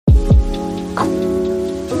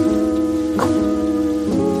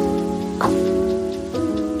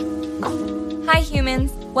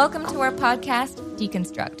Welcome to our podcast,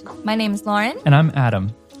 Deconstruct. My name is Lauren. And I'm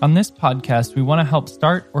Adam. On this podcast, we want to help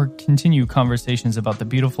start or continue conversations about the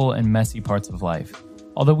beautiful and messy parts of life.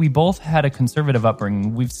 Although we both had a conservative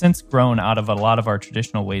upbringing, we've since grown out of a lot of our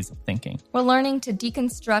traditional ways of thinking. We're learning to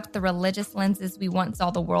deconstruct the religious lenses we once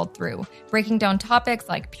saw the world through, breaking down topics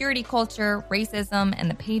like purity culture, racism, and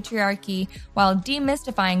the patriarchy, while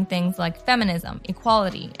demystifying things like feminism,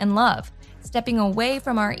 equality, and love. Stepping away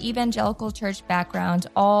from our evangelical church background,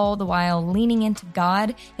 all the while leaning into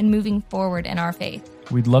God and moving forward in our faith.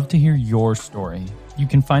 We'd love to hear your story. You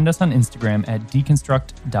can find us on Instagram at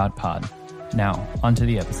deconstruct.pod. Now, onto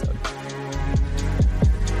the episode.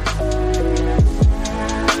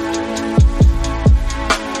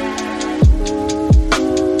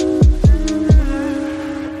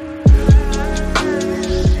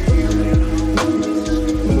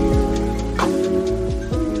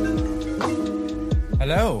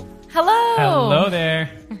 Hello. Hello. Hello there.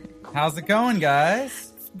 How's it going,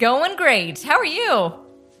 guys? Going great. How are you?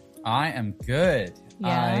 I am good.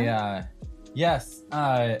 Yeah. I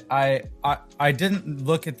didn't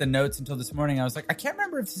look at the notes until this morning. I was like, I can't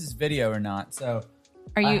remember if this is video or not. So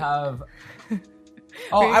Are you? I have.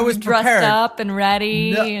 Are you I was dressed prepared. up and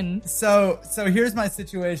ready. No, and so here's my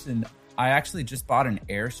situation. I actually just bought an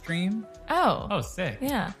Airstream, Oh, sick.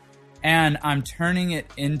 yeah. and I'm turning it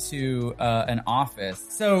into an office.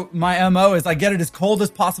 So my MO is I get it as cold as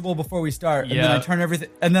possible before we start, and then Yeah. I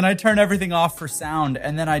turn everything off for sound,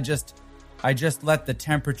 and then I just let the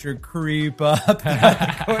temperature creep up throughout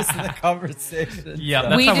the course of the conversation. Yeah, So-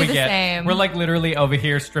 that's We how do we the get. same. We're like literally over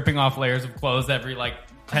here stripping off layers of clothes every like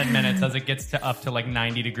 10 minutes as it gets to up to like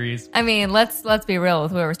 90 degrees. I mean, let's be real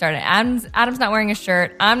with where we're starting. Adam's not wearing a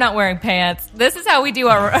shirt. I'm not wearing pants. This is how we do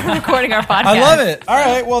our recording our podcast. I love it. All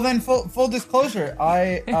right, well then, full disclosure,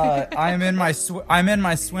 I'm in my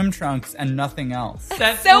swim trunks and nothing else.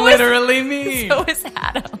 That's So is- literally me. So is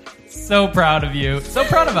Adam. So proud of you. So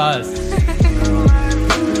proud of us.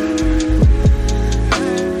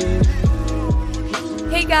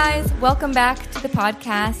 Hey guys, welcome back to the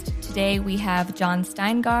podcast. Today we have John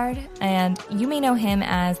Steingard, and you may know him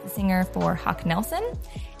as the singer for Hawk Nelson.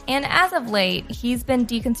 And as of late, he's been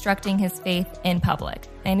deconstructing his faith in public,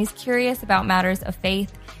 and he's curious about matters of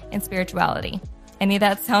faith and spirituality. Any of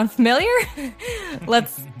that sound familiar?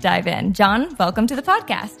 Let's dive in. John, welcome to the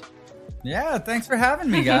podcast. Yeah, thanks for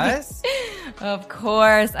having me, guys. Of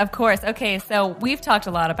course. Okay, so we've talked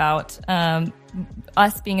a lot about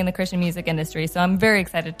us being in the Christian music industry, so I'm very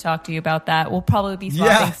excited to talk to you about that. We'll probably be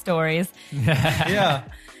swapping Yeah. stories. Yeah.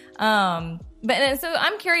 But so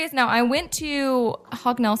I'm curious now. I went to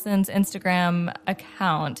Hawk Nelson's Instagram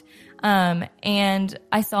account, and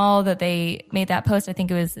I saw that they made that post. I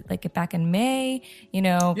think it was like back in May,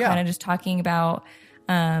 Yeah. kind of just talking about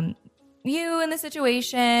you and the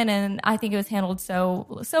situation, and I think it was handled so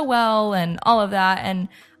well and all of that. And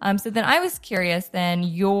so then I was curious then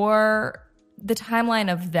the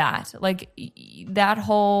timeline of that, like that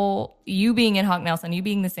whole, you being in Hawk Nelson, you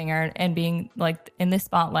being the singer and being like in this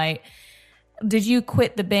spotlight, did you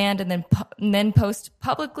quit the band and then post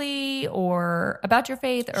publicly or about your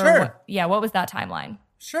faith? Or Sure. what was that timeline?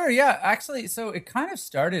 Sure, yeah. Actually, so it kind of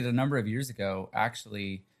started a number of years ago,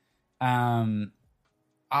 actually.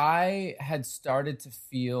 I had started to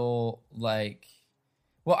feel like,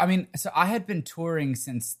 well, I mean, so I had been touring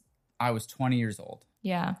since I was 20 years old.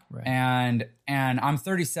 Yeah. Right. And I'm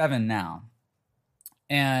 37 now.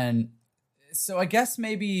 And so I guess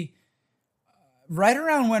maybe right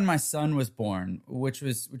around when my son was born, which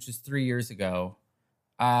was 3 years ago,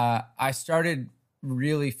 I started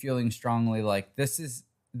really feeling strongly like this is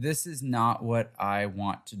not what I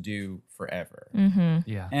want to do forever. Mm-hmm.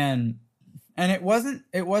 Yeah. And it wasn't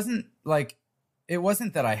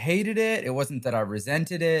that I hated it. It wasn't that I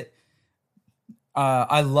resented it.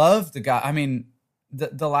 I loved the guy. I mean,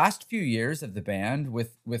 the last few years of the band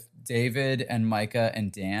with David and Micah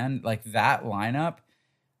and Dan, like that lineup,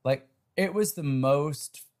 like it was the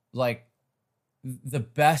most, like the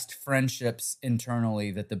best friendships internally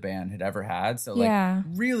that the band had ever had. So like Yeah.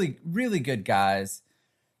 really, really good guys.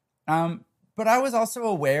 But I was also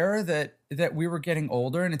aware that we were getting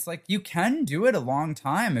older, and it's like you can do it a long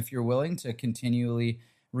time if you're willing to continually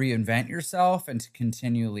reinvent yourself and to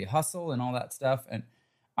continually hustle and all that stuff. And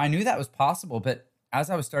I knew that was possible, but as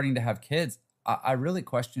I was starting to have kids, I really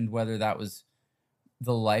questioned whether that was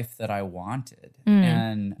the life that I wanted.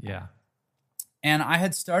 And Yeah. I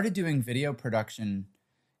had started doing video production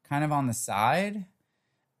kind of on the side,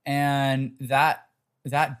 and that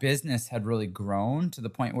business had really grown to the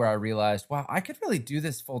point where I realized, wow, I could really do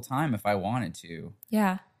this full time if I wanted to.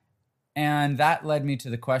 Yeah. And that led me to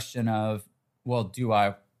the question of, well, do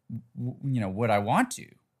I, would I want to?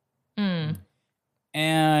 Mm.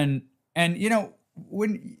 And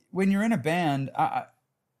when you're in a band, I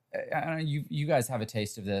don't know, you guys have a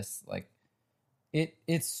taste of this. Like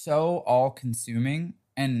it's so all consuming,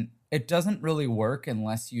 and it doesn't really work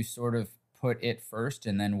unless you sort of put it first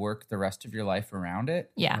and then work the rest of your life around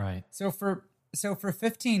it. Yeah. Right. So for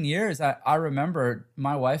 15 years, I remember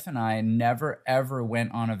my wife and I never ever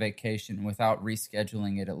went on a vacation without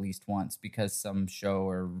rescheduling it at least once because some show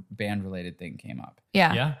or band related thing came up.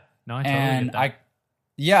 Yeah. Yeah. No, I totally get that.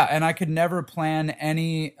 And I could never plan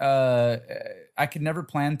I could never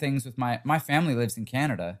plan things with my family lives in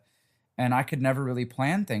Canada, and I could never really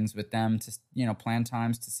plan things with them to, plan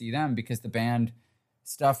times to see them because the band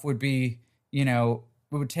stuff would be, it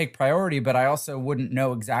would take priority, but I also wouldn't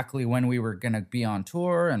know exactly when we were going to be on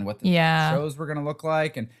tour and what the shows were going to look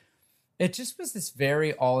like. And it just was this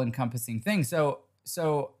very all-encompassing thing. So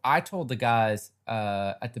I told the guys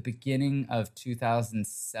at the beginning of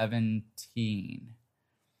 2017,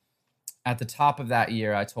 at the top of that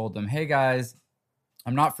year, I told them, hey guys,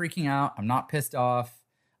 I'm not freaking out. I'm not pissed off.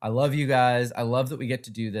 I love you guys. I love that we get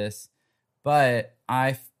to do this, but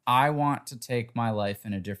I want to take my life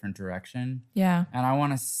in a different direction. Yeah. And I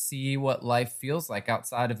want to see what life feels like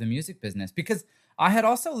outside of the music business, because I had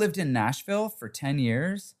also lived in Nashville for 10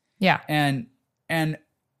 years. Yeah. And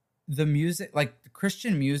the music, like the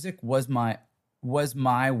Christian music was my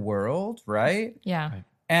world, right? Yeah.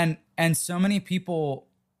 Right. And so many people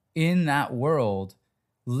in that world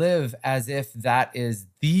live as if that is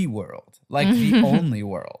the world, like the only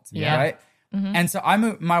world, Yeah. right? Mm-hmm. And so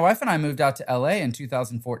my wife and I moved out to LA in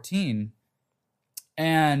 2014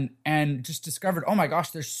 and just discovered, oh my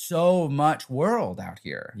gosh, there's so much world out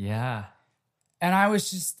here. Yeah. And I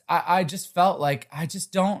was I just felt like I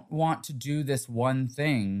just don't want to do this one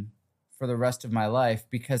thing for the rest of my life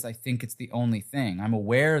because I think it's the only thing. I'm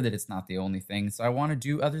aware that it's not the only thing, so I want to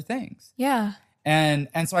do other things. Yeah. And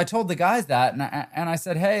so I told the guys that, and I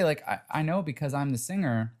said, hey, like I know because I'm the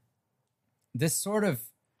singer, this sort of,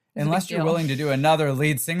 It's a unless big you're deal. willing to do another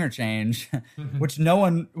lead singer change, which no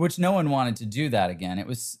one wanted to do that again. It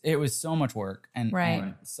was so much work and, Right.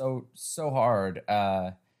 and so hard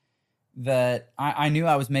that I knew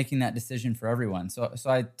I was making that decision for everyone. So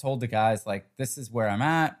I told the guys, like, this is where I'm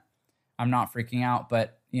at. I'm not freaking out,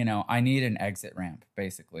 but I need an exit ramp,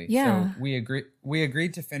 basically. Yeah. So we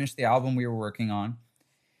agreed to finish the album we were working on,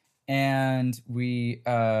 and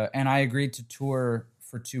I agreed to tour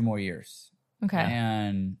for 2 more years. Okay.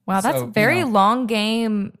 And Wow, that's so, very long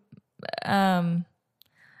game. I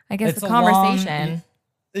guess It's the a long- conversation.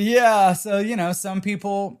 yeah. So some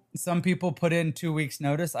people put in 2 weeks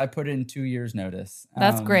notice. I put in 2 years notice.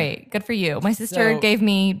 That's great. Good for you. My sister so- gave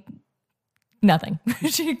me nothing.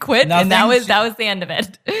 She quit, Nothing? and that was the end of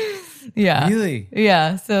it. Yeah. Really?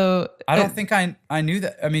 Yeah. So I don't think I knew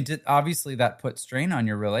that. I mean, obviously that put strain on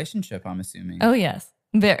your relationship, I'm assuming. Oh yes.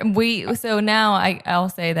 So now I'll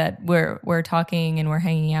say that we're talking and we're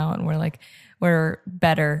hanging out and we're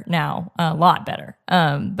better now, a lot better.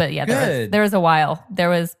 But yeah, Good. there was a while. There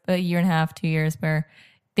was a year and a half, 2 years where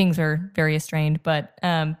things were very estranged. But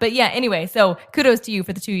yeah. Anyway, so kudos to you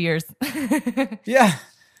for the 2 years. Yeah.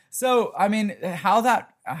 So, I mean, how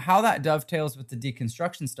that dovetails with the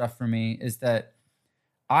deconstruction stuff for me is that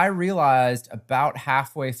I realized about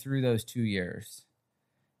halfway through those 2 years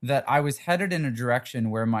that I was headed in a direction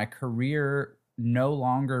where my career no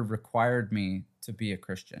longer required me to be a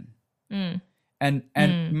Christian. Mm. And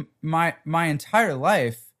my entire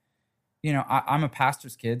life, I'm a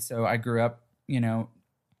pastor's kid, so I grew up,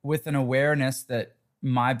 with an awareness that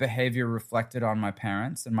my behavior reflected on my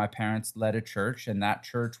parents, and my parents led a church, and that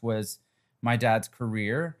church was my dad's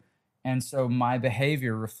career. And so my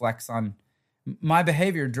behavior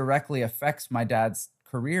directly affects my dad's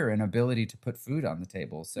career and ability to put food on the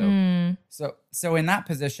table. So so in that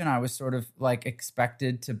position, I was sort of like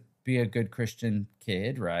expected to be a good Christian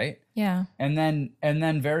kid, right? Yeah. And then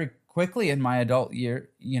very quickly in my adulthood,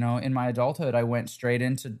 I went straight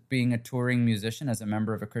into being a touring musician as a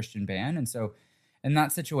member of a Christian band. And so in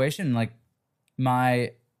that situation, like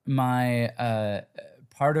my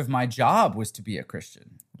part of my job was to be a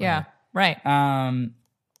Christian. Yeah. Right. And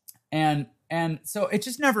so it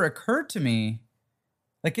just never occurred to me,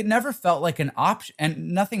 like it never felt like an option, and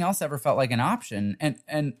nothing else ever felt like an option.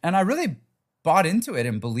 And I really bought into it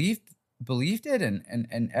and believed it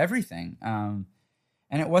and everything. And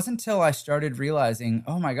it wasn't until I started realizing,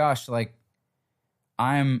 oh my gosh, like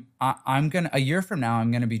I'm gonna, a year from now,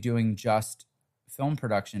 I'm gonna be doing just film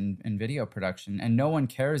production and video production, and no one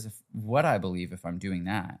cares what I believe if I'm doing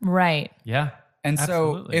that. Right. Yeah. And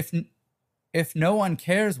Absolutely. so if no one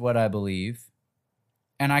cares what I believe,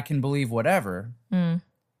 and I can believe whatever,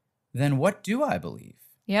 then what do I believe?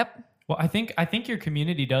 Yep. Well, I think your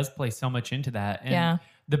community does play so much into that. And Yeah.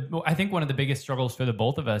 I think one of the biggest struggles for the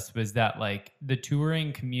both of us was that like the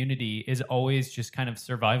touring community is always just kind of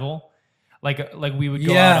survival. Like we would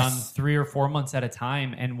go out on 3 or 4 months at a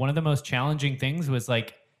time. And one of the most challenging things was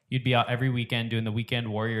like you'd be out every weekend doing the weekend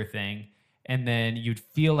warrior thing. And then you'd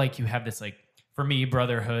feel like you have this, like, for me,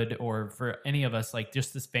 brotherhood, or for any of us, like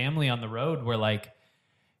just this family on the road where like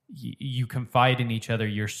you confide in each other,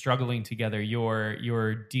 you're struggling together,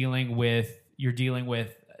 you're dealing with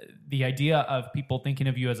the idea of people thinking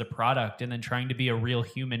of you as a product, and then trying to be a real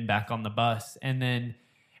human back on the bus. And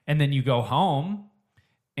then you go home,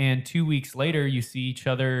 and 2 weeks later you see each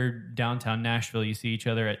other downtown Nashville, you see each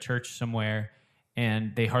other at church somewhere,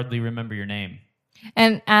 and they hardly remember your name.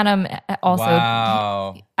 And Adam also,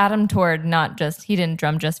 Wow. Adam toured he didn't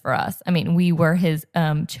drum just for us. I mean, we were his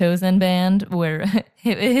chosen band, we're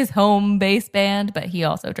his home base band, but he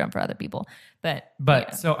also drummed for other people. But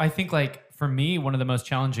yeah. So I think like for me, one of the most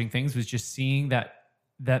challenging things was just seeing that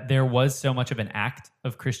there was so much of an act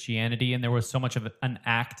of Christianity, and there was so much of an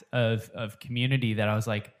act of community, that I was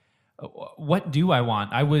like, what do I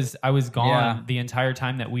want? I was gone the entire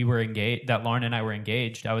time that we were engaged, that Lauren and I were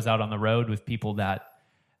engaged. I was out on the road with people that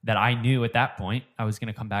I knew at that point I was going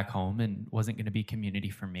to come back home and wasn't going to be community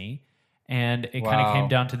for me. And it kind of came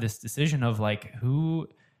down to this decision of like, who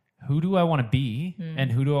do I want to be,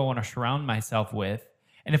 and who do I want to surround myself with?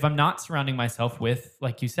 And if I'm not surrounding myself with,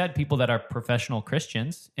 like you said, people that are professional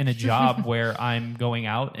Christians in a job where I'm going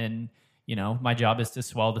out and, you know, my job is to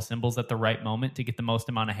swell the cymbals at the right moment to get the most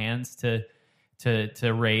amount of hands to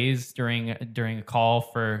raise during a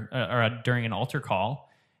call or during an altar call,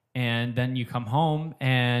 and then you come home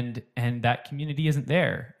and that community isn't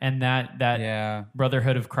there, and that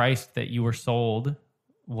brotherhood of Christ that you were sold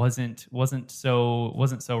wasn't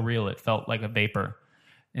so real. It felt like a vapor.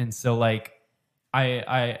 And so like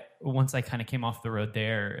I once I kind of came off the road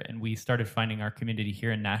there, and we started finding our community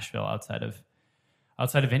here in Nashville outside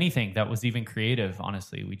of anything that was even creative.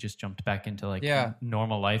 Honestly, we just jumped back into like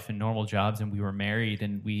normal life and normal jobs, and we were married,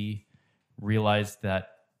 and we realized that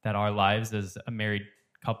our lives as a married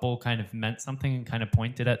couple kind of meant something and kind of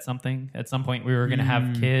pointed at something. At some point we were going to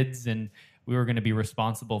have kids, and we were going to be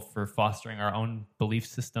responsible for fostering our own belief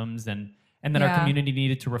systems, and then our community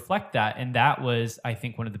needed to reflect that. And that was, I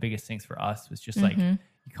think, one of the biggest things for us was just like, you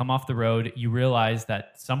come off the road, you realize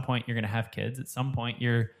that at some point you're going to have kids, at some point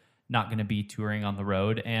you're not going to be touring on the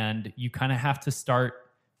road, and you kind of have to start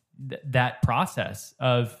that process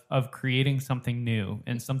of creating something new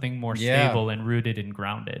and something more stable and rooted and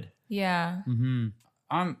grounded. Yeah. Mm-hmm.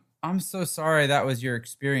 I'm so sorry that was your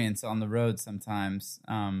experience on the road sometimes.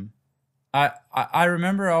 I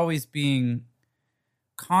remember always being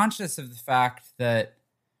conscious of the fact that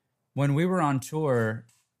when we were on tour,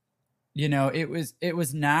 you know, it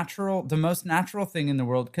was natural, the most natural thing in the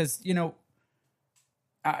world, because, you know,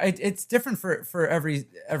 it's different for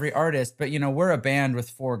every artist, but, you know, we're a band with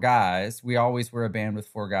 4 guys. We always were a band with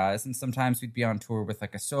 4 guys, and sometimes we'd be on tour with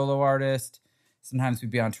like a solo artist. Sometimes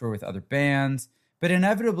we'd be on tour with other bands, but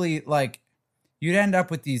inevitably, like, you'd end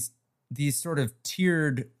up with these sort of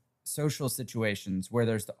tiered social situations where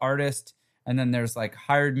there's the artist, and then there's like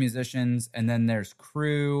hired musicians, and then there's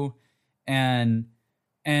crew, and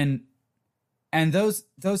those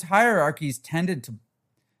hierarchies tended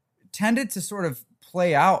to sort of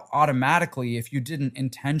play out automatically if you didn't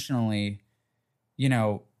intentionally, you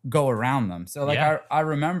know, go around them. So like I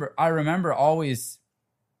remember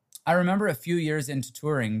a few years into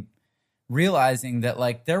touring realizing that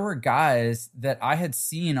like there were guys that I had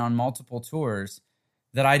seen on multiple tours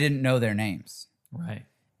that I didn't know their names. Right.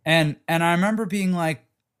 And I remember being like,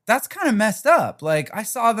 that's kind of messed up. Like I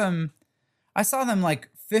saw them like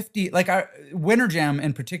 50, like Winter Jam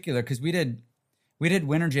in particular, because we did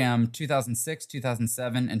Winter Jam 2006,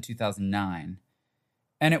 2007, and 2009.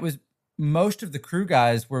 And it was, most of the crew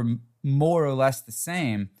guys were more or less the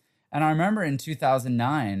same. And I remember in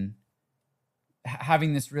 2009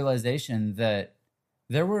 having this realization that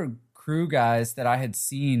there were crew guys that I had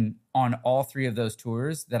seen on all 3 of those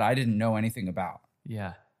tours that I didn't know anything about.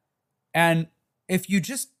 Yeah. And if you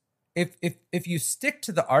just, if you stick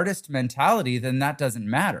to the artist mentality, then that doesn't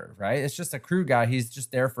matter, right? It's just a crew guy. He's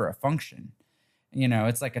just there for a function. You know,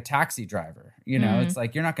 it's like a taxi driver. You know, it's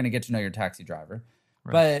like you're not going to get to know your taxi driver.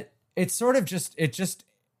 Right. But it's sort of just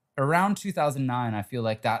around 2009, I feel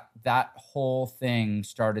like that whole thing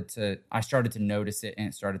I started to notice it, and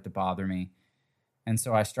it started to bother me. And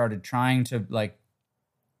so I started trying to like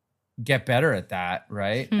get better at that,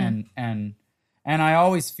 right? And I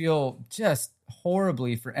always feel just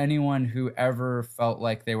horribly for anyone who ever felt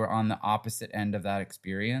like they were on the opposite end of that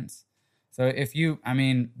experience. So if you, I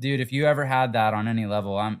mean, dude, if you ever had that on any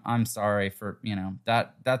level, I'm sorry for,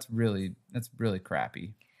 that's really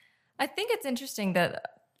crappy. I think it's interesting that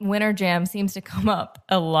Winter Jam seems to come up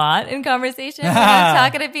a lot in conversation when I'm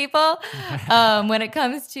talking to people. When it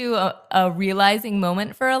comes to a realizing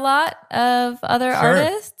moment for a lot of other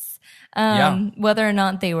artists, whether or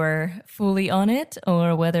not they were fully on it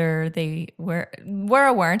or whether they were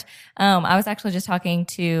or weren't. I was actually just talking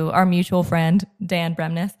to our mutual friend Dan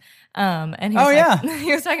Bremnes, and he was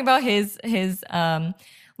he was talking about his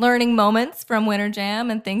learning moments from Winter Jam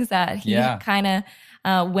and things that he kind of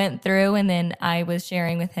went through, and then I was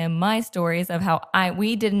sharing with him my stories of how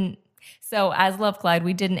we didn't. So as Love Clyde,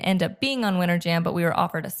 we didn't end up being on Winter Jam, but we were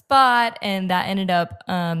offered a spot, and that ended up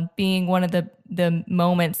being one of the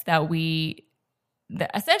moments that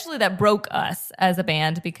essentially that broke us as a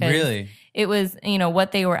band, because it was,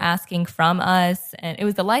 what they were asking from us, and it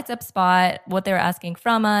was the Lights Up spot, what they were asking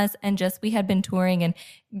from us, and just we had been touring and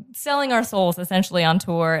selling our souls essentially on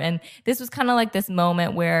tour, and this was kind of like this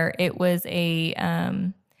moment where it was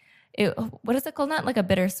what is it called? Not like a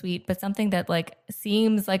bittersweet, but something that like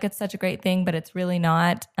seems like it's such a great thing, but it's really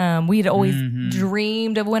not. We'd always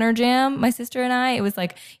dreamed of Winter Jam, my sister and I. It was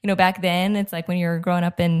like, back then, it's like when you're growing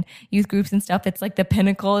up in youth groups and stuff, it's like the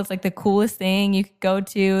pinnacle. It's like the coolest thing you could go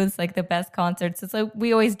to. It's like the best concerts. It's like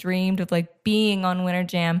we always dreamed of like being on Winter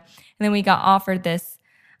Jam. And then we got offered this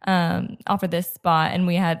spot, and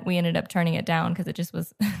we ended up turning it down because it just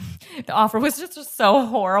was the offer was just so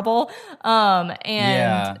horrible. Well,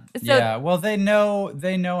 they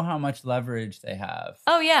know how much leverage they have.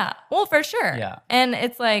 Oh yeah, well, for sure. Yeah. And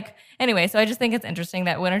it's like, anyway, so I just think it's interesting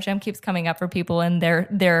that Winter Jam keeps coming up for people and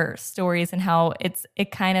their stories, and how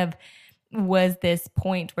it kind of was this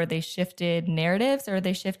point where they shifted narratives, or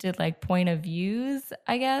they shifted like point of views,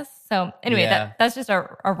 I guess. So anyway, that's just a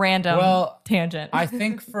random tangent. I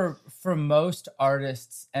think for most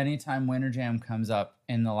artists, anytime Winter Jam comes up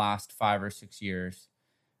in the last 5 or 6 years,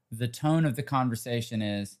 the tone of the conversation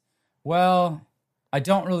is, well, I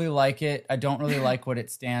don't really like it. I don't really like what it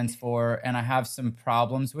stands for, and I have some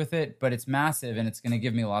problems with it, but it's massive and it's going to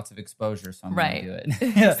give me lots of exposure, so I'm going to do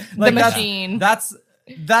it. Like the machine.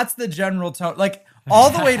 That's the general tone, like all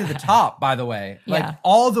the way to the top, by the way, like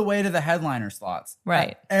all the way to the headliner slots.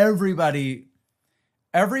 Right. Everybody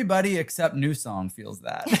except New Song feels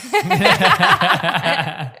that.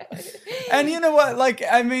 And you know what? Like,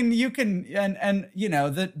 I mean, you can, and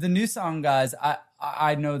the New Song guys,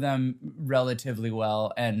 I know them relatively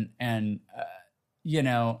well. And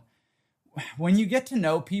when you get to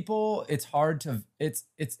know people, it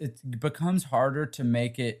becomes harder to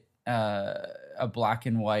make it a black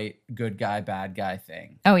and white good guy bad guy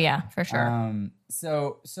thing. Oh yeah, for sure.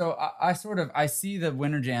 So I see the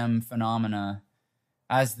Winter Jam phenomena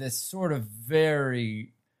as this sort of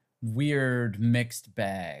very weird mixed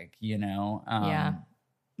bag,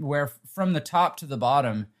 where from the top to the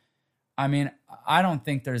bottom, I mean, I don't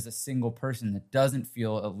think there's a single person that doesn't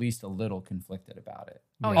feel at least a little conflicted about it.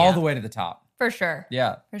 All the way to the top. For sure.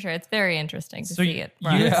 Yeah. For sure. It's very interesting to see it.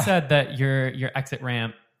 You had said that your exit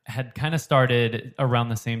ramp had kind of started around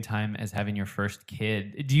the same time as having your first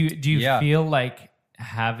kid. Do you feel like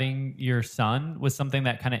having your son was something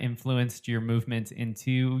that kind of influenced your movement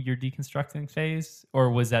into your deconstructing phase, or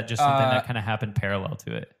was that just something that kind of happened parallel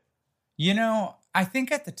to it? I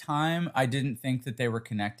think at the time I didn't think that they were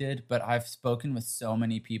connected, but I've spoken with so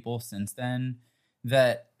many people since then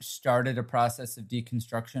that started a process of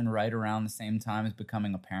deconstruction right around the same time as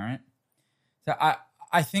becoming a parent. So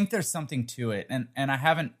I think there's something to it, and I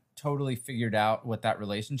haven't totally figured out what that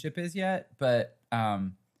relationship is yet, but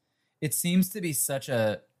it seems to be such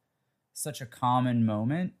a common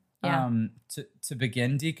moment to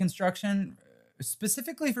begin deconstruction,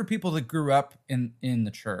 specifically for people that grew up in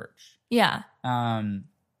the church. Yeah.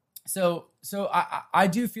 So I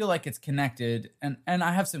do feel like it's connected, and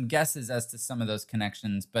I have some guesses as to some of those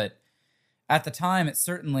connections, but at the time, it's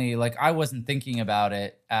certainly like I wasn't thinking about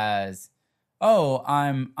it as, oh,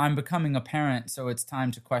 I'm becoming a parent, so it's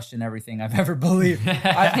time to question everything I've ever believed.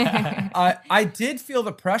 I did feel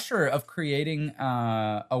the pressure of creating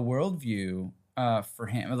a worldview for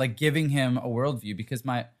him, like giving him a worldview, because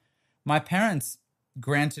my parents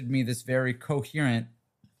granted me this very coherent,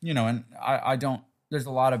 and I don't. There's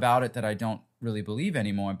a lot about it that I don't really believe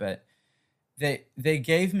anymore, but they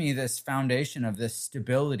gave me this foundation of this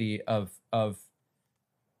stability of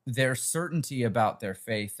their certainty about their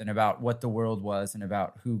faith and about what the world was and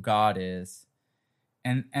about who God is.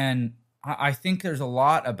 And I think there's a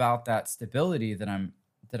lot about that stability that I'm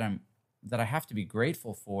I have to be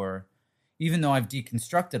grateful for, even though I've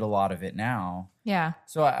deconstructed a lot of it now. Yeah.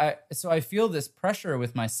 So I feel this pressure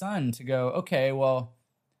with my son to go, okay, well,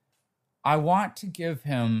 I want to give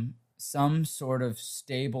him some sort of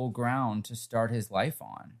stable ground to start his life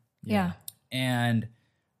on. Yeah. And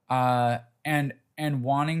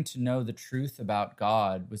wanting to know the truth about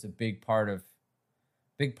God was a big part of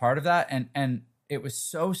that. And it was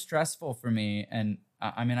so stressful for me. And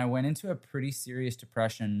I mean, I went into a pretty serious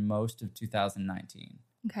depression most of 2019.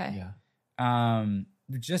 Okay. Yeah.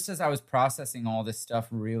 Just as I was processing all this stuff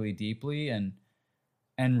really deeply and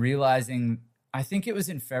realizing, I think it was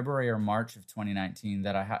in February or March of 2019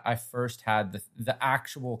 that I first had the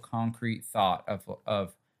actual concrete thought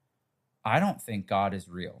of I don't think God is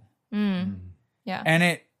real. Yeah.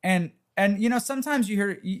 And you know, sometimes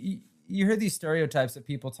you hear these stereotypes of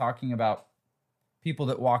people talking about people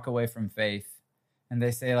that walk away from faith, and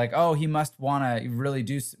they say like, oh, he must want to really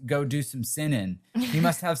go do some sinning. He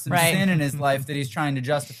must have some Right. sin in his life that he's trying to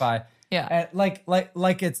justify. Yeah. And like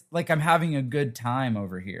it's like I'm having a good time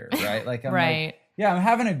over here, right? Like I'm Right. like, yeah, I'm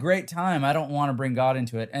having a great time. I don't want to bring God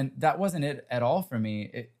into it. And that wasn't it at all for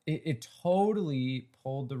me. It totally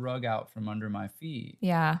pulled the rug out from under my feet.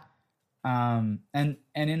 Yeah. And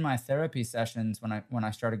in my therapy sessions, when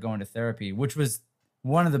I started going to therapy, which was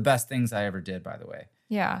one of the best things I ever did, by the way.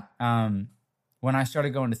 Yeah. When I started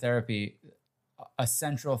going to therapy, a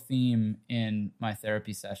central theme in my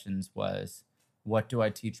therapy sessions was, what do I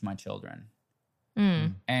teach my children?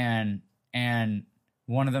 And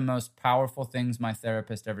one of the most powerful things my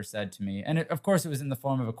therapist ever said to me, and of course it was in the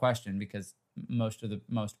form of a question, because most of the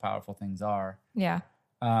most powerful things are. Yeah.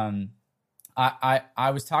 I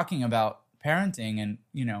was talking about parenting and,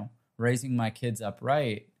 you know, raising my kids up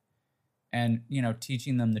right, and, you know,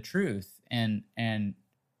 teaching them the truth. And,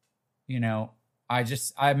 you know, I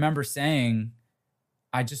remember saying,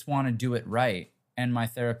 I just want to do it right. And my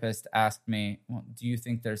therapist asked me, well, do you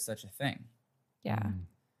think there's such a thing? Yeah.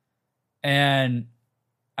 And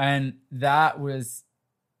that was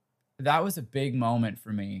a big moment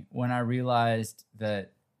for me when I realized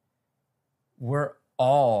that we're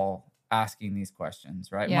all asking these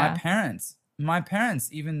questions, right? Yeah. My parents,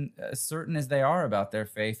 even as certain as they are about their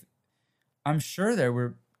faith, I'm sure there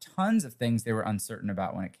were tons of things they were uncertain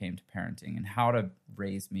about when it came to parenting and how to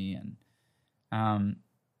raise me.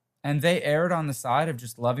 And they erred on the side of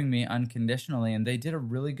just loving me unconditionally, and they did a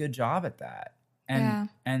really good job at that. And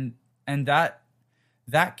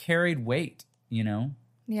that carried weight, you know?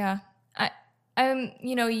 Yeah.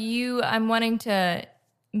 I'm wanting to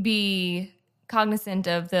be cognizant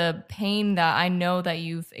of the pain that I know that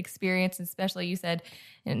you've experienced, especially you said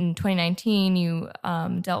in 2019 you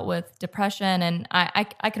dealt with depression, and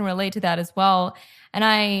I can relate to that as well. And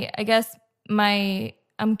I guess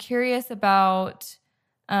I'm curious about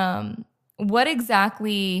what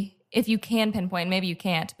exactly, if you can pinpoint, maybe you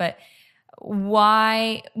can't, but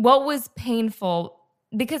what was painful?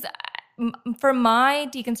 Because for my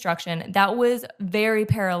deconstruction, that was very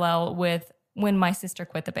parallel with when my sister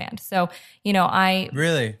quit the band. So, you know,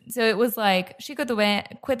 so it was like she quit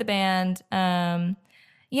the band.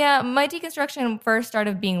 Yeah, my deconstruction first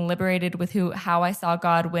started being liberated with how I saw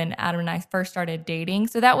God when Adam and I first started dating.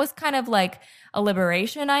 So that was kind of like a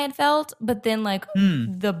liberation I had felt. But then like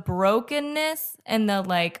the brokenness and the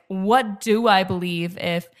like, what do I believe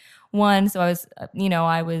if one? So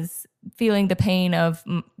I was feeling the pain of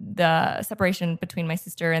the separation between my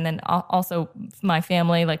sister and then also my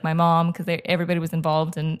family, like my mom, because everybody was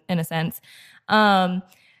involved in a sense.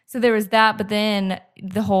 So there was that, but then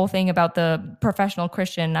the whole thing about the professional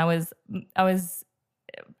Christian, I was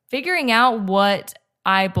figuring out what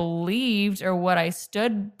I believed or what I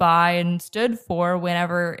stood by and stood for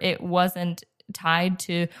whenever it wasn't tied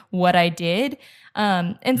to what I did.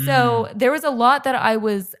 And so there was a lot that I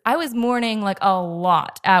was mourning, like a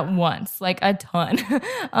lot at once, like a ton.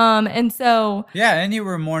 And so yeah, and you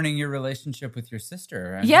were mourning your relationship with your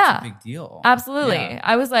sister. And yeah, that's a big deal. Absolutely. Yeah.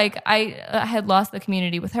 I was like, I had lost the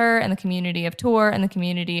community with her and the community of tour and the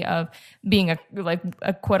community of being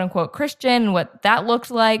a quote unquote Christian, what that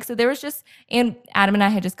looked like. So there was and Adam and I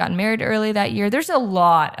had just gotten married early that year. There's a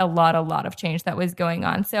lot of change that was going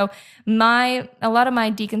on. So a lot of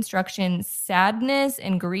my deconstruction sadness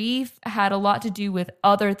and grief had a lot to do with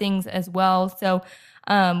other things as well. So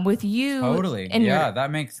with you, totally, and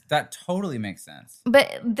that totally makes sense.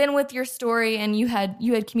 But then with your story, and you had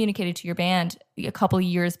communicated to your band a couple of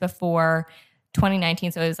years before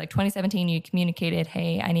 2019, so it was like 2017. You communicated,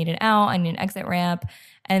 "Hey, I need an out. I need an exit ramp,"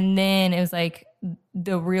 and then it was like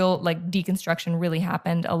the real like deconstruction really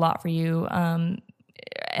happened a lot for you.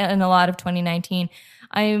 in a lot of 2019.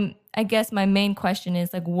 I guess my main question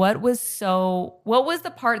is like, what was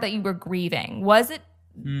the part that you were grieving? Was it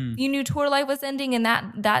you knew tour life was ending and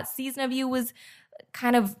that season of you was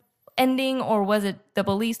kind of ending, or was it the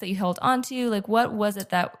beliefs that you held on to? Like, what was it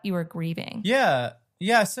that you were grieving? Yeah.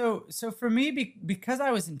 So for me, because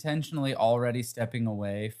I was intentionally already stepping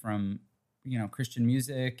away from, Christian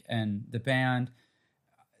music and the band,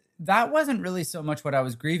 that wasn't really so much what I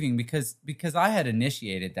was grieving because I had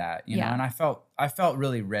initiated that, know, and I felt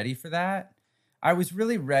really ready for that. I was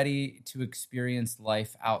really ready to experience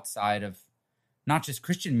life outside of not just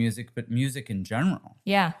Christian music, but music in general.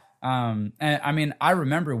 Yeah. And I mean, I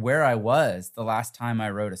remember where I was the last time I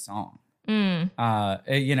wrote a song. It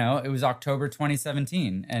was October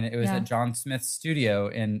 2017, and it was at John Smith's studio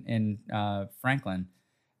in Franklin,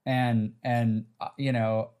 and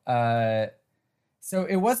so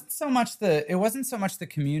it wasn't so much the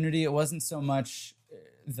community, it wasn't so much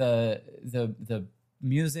the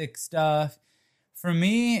music stuff. For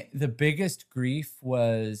me, the biggest grief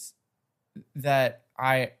was that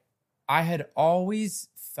I had always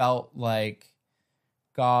felt like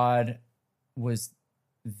God was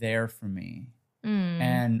there for me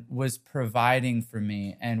and was providing for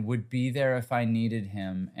me and would be there if I needed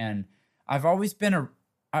him. And I've always been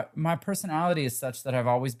my personality is such that I've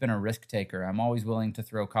always been a risk taker. I'm always willing to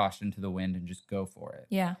throw caution to the wind and just go for it.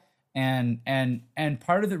 Yeah. And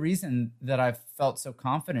part of the reason that I've felt so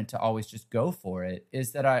confident to always just go for it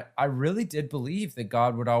is that I really did believe that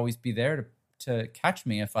God would always be there to catch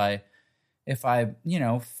me if I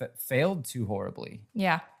failed too horribly.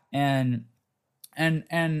 Yeah. And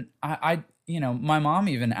I my mom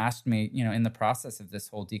even asked me, in the process of this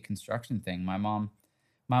whole deconstruction thing, my mom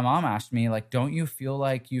asked me, like, don't you feel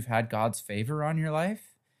like you've had God's favor on your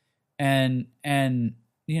life? And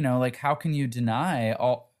like, how can you deny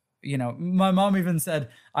all, my mom even said,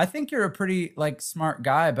 I think you're a pretty like smart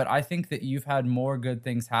guy, but I think that you've had more good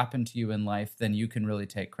things happen to you in life than you can really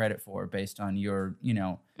take credit for based on your,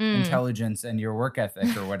 intelligence and your work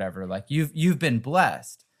ethic or whatever. Like you've been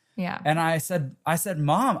blessed. Yeah. And I said,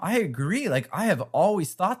 Mom, I agree. Like I have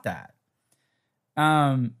always thought that.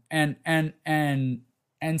 And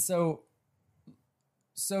so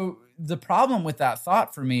the problem with that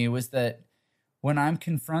thought for me was that when I'm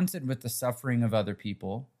confronted with the suffering of other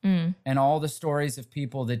people and all the stories of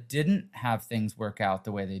people that didn't have things work out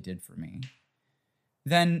the way they did for me,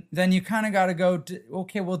 then you kind of got to go,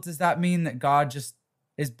 okay, well, does that mean that God just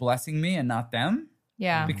is blessing me and not them?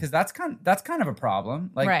 Yeah. Because that's kind of a problem.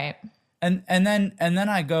 Like, right. And then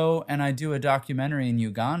I go and I do a documentary in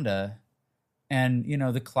Uganda, and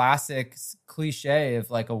the classic cliche of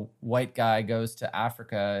like a white guy goes to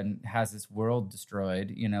Africa and has his world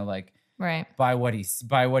destroyed, like right by what he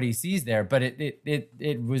sees there. But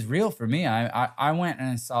it was real for me. I went and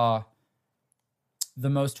I saw the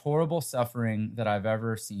most horrible suffering that I've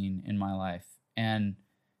ever seen in my life, and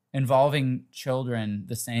involving children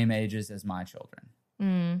the same ages as my children.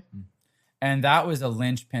 And that was a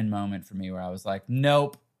linchpin moment for me where I was like,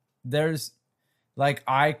 nope, there's like,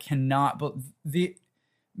 I cannot, but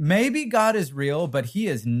maybe God is real, but he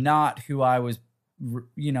is not who I was,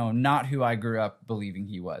 not who I grew up believing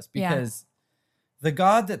he was, because the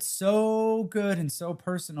God that's so good and so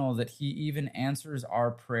personal that he even answers our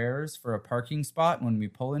prayers for a parking spot when we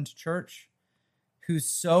pull into church, who's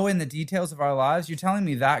so in the details of our lives, you're telling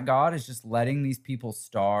me that God is just letting these people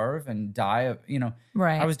starve and die of,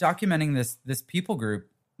 Right. I was documenting this people group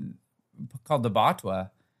called the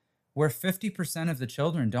Batwa, where 50% of the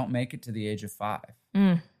children don't make it to the age of 5.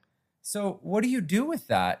 So what do you do with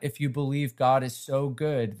that if you believe God is so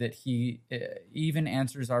good that he even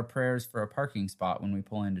answers our prayers for a parking spot when we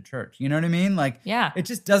pull into church? You know what I mean? Like, yeah, it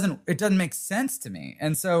just doesn't make sense to me.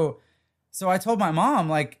 And so I told my mom,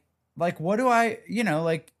 like, what do I,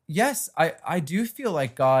 yes, I do feel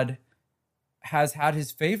like God has had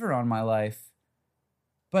his favor on my life,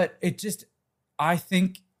 but I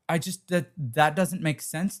think that doesn't make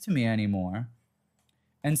sense to me anymore.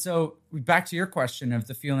 And so back to your question of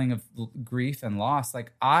the feeling of grief and loss,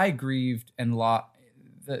 like I grieved and lost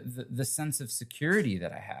the sense of security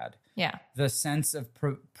that I had. Yeah. The sense of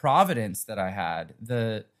providence that I had,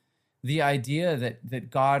 the idea that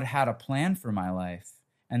God had a plan for my life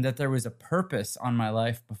and that there was a purpose on my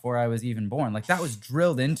life before I was even born. Like that was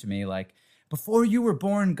drilled into me. Like before you were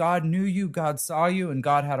born, God knew you, God saw you, and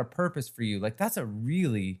God had a purpose for you. Like that's a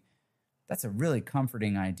really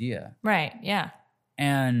comforting idea. Right. Yeah.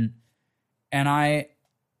 And I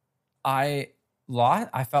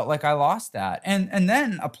felt like I lost that. And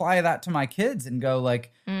then apply that to my kids and go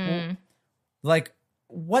like, well, like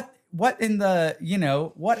what in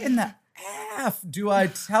the F do I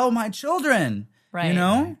tell my children? Right. You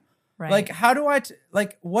know? Right. Like, how do I,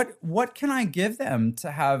 what can I give them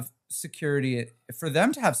to have security, for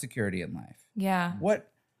them to have security in life? yeah.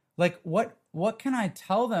 What can I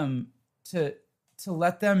tell them to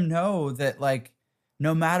let them know that, like,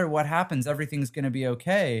 no matter what happens, everything's going to be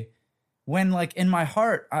okay? When, like, in my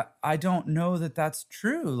heart, I don't know that that's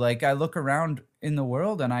true. Like, I look around in the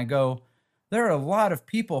world and I go, there are a lot of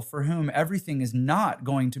people for whom everything is not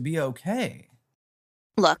going to be okay.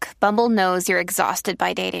 Look, Bumble knows you're exhausted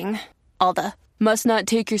by dating. All the must not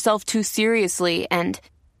take yourself too seriously and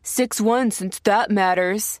 6'1" since that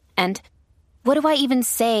matters. And what do I even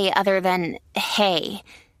say other than hey?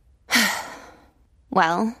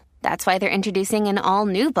 Well, that's why they're introducing an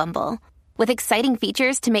all-new Bumble with exciting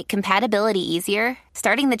features to make compatibility easier,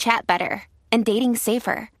 starting the chat better, and dating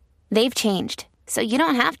safer. They've changed, so you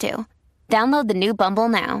don't have to. Download the new Bumble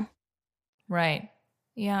now. Right.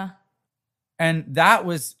 Yeah. And that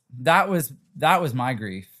was my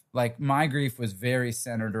grief. Like, my grief was very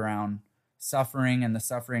centered around suffering and the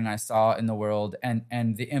suffering I saw in the world, and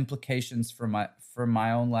the implications for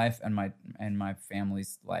my own life and my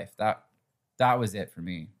family's life. That was it for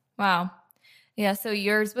me. Wow. Yeah. So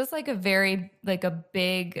yours was like a very, like a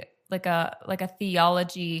big, like a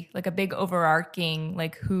theology, like a big overarching,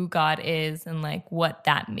 like who God is and like what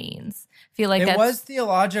that means. I feel like it was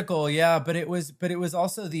theological, yeah, but it was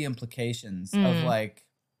also the implications of like,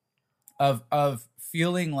 of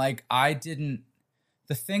feeling like the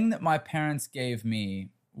thing that my parents gave me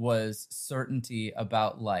was certainty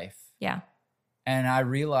about life. Yeah. And I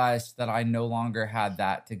realized that I no longer had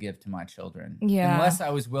that to give to my children. Yeah. Unless I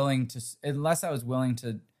was willing to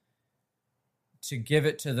give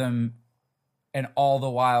it to them, and all the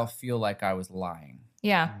while feel like I was lying.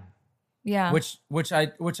 Yeah. Yeah. Which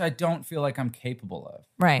I don't feel like I'm capable of.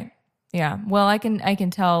 Right. Yeah. Well, I can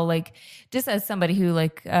tell, like, just as somebody who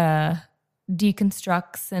like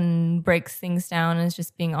deconstructs and breaks things down and is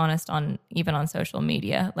just being honest even on social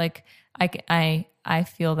media. Like, I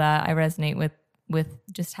feel that I resonate with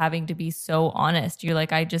just having to be so honest. You're like,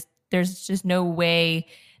 there's just no way,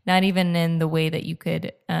 not even in the way that you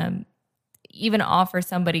could even offer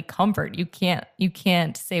somebody comfort. You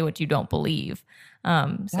can't say what you don't believe.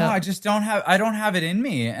 So no, I don't have it in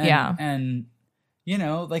me. And, yeah. And you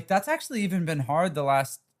know, like, that's actually even been hard the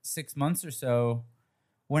last 6 months or so.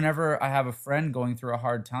 Whenever I have a friend going through a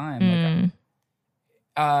hard time,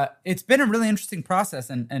 it's been a really interesting process,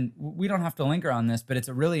 and we don't have to linger on this, but it's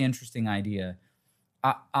a really interesting idea.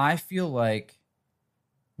 I feel like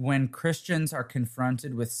when Christians are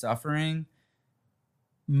confronted with suffering,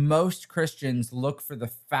 most Christians look for the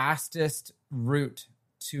fastest route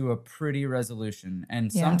to a pretty resolution.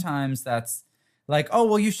 And sometimes that's like, oh,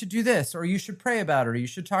 well, you should do this, or you should pray about it, or you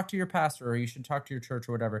should talk to your pastor, or you should talk to your church,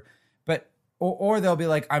 or whatever. But or they'll be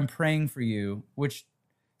like, I'm praying for you, which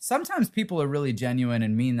sometimes people are really genuine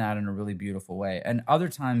and mean that in a really beautiful way. And other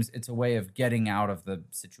times it's a way of getting out of the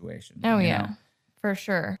situation. Oh, you yeah, know? for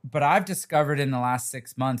sure. But I've discovered in the last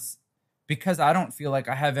 6 months, because I don't feel like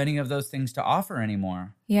I have any of those things to offer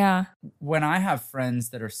anymore. Yeah. When I have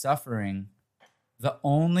friends that are suffering, the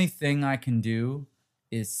only thing I can do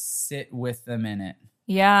is sit with them in it.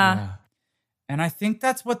 Yeah. And I think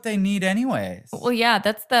that's what they need anyways. Well, yeah,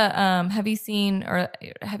 that's the, have you seen or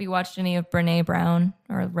have you watched any of Brene Brown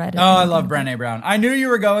or read it? Oh, I love Brene Brown. I knew you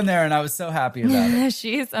were going there and I was so happy about it.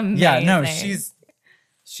 She's amazing. Yeah, no, she's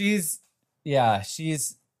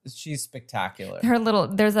spectacular.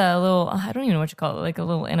 There's a little, I don't even know what you call it, like a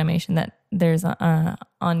little animation that there's on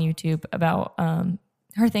YouTube about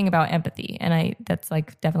her thing about empathy. And that's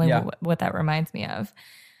like definitely what that reminds me of.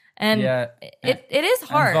 And it is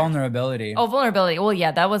hard. And vulnerability. Oh, vulnerability. Well,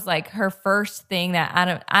 yeah, that was like her first thing that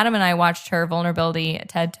Adam and I watched her vulnerability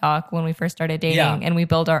TED Talk when we first started dating, and we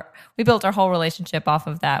built our whole relationship off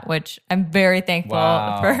of that, which I'm very thankful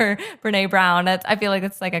for Brene Brown. I feel like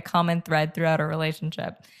it's like a common thread throughout our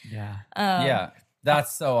relationship. Yeah.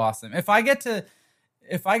 That's so awesome. If I get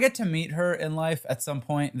to meet her in life at some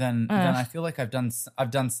point, then I feel like I've done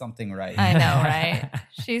something right. I know, right?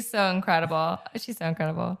 She's so incredible.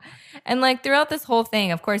 And like throughout this whole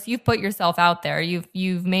thing, of course, you've put yourself out there.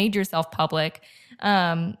 You've made yourself public.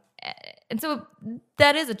 And so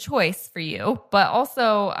that is a choice for you. But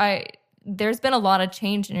also there's been a lot of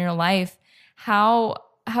change in your life. How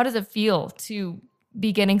does it feel to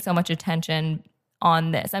be getting so much attention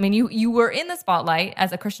on this? I mean, you were in the spotlight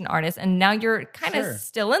as a Christian artist, and now you're kind of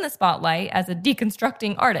still in the spotlight as a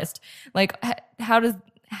deconstructing artist. Like,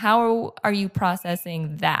 how are you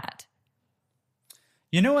processing that?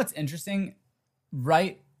 You know what's interesting?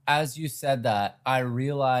 Right as you said that, I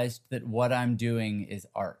realized that what I'm doing is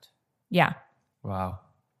art. Yeah. Wow.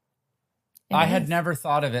 I It had is. never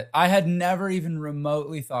thought of it. I had never even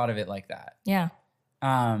remotely thought of it like that. Yeah.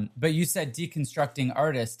 But you said deconstructing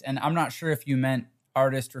artist, and I'm not sure if you meant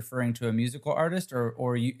artist referring to a musical artist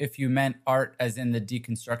or if you meant art as in the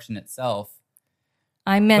deconstruction itself.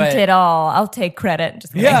 I meant But- it all. I'll take credit.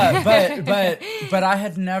 Just kidding. Yeah, but I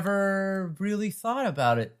had never really thought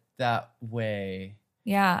about it that way.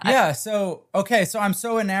 yeah. Yeah, so I'm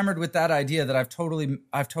so enamored with that idea that I've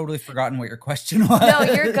totally forgotten what your question was. No,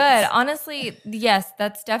 you're good. Honestly, yes,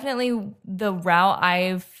 that's definitely the route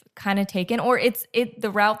I've kind of taken, or it's the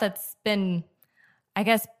route that's been, I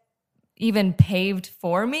guess, even paved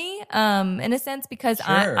for me, in a sense, because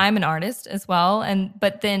Sure. I'm an artist as well,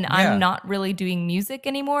 but then Yeah. I'm not really doing music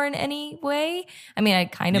anymore in any way. I mean, I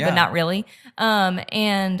kind of, Yeah. but not really,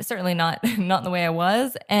 and certainly not not in the way I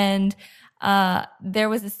was, and. There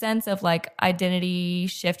was a sense of like identity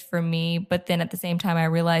shift for me, but then at the same time, I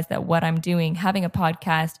realized that what I'm doing, having a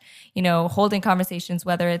podcast, holding conversations,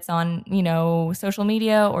 whether it's on, social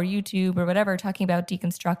media or YouTube or whatever, talking about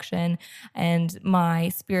deconstruction and my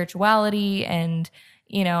spirituality. And,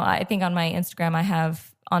 I think on my Instagram, I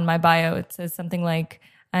have on my bio, it says something like,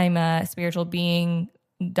 I'm a spiritual being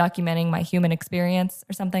documenting my human experience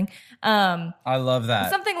or something. I love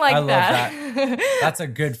that. Something like I love that. That's a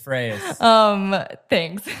good phrase.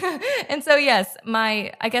 Thanks. And so yes,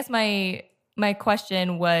 I guess my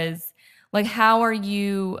question was like, how are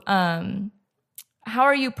you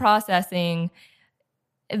processing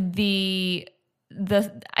the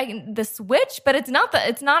switch? But it's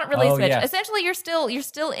not really a switch. Yes. Essentially, you're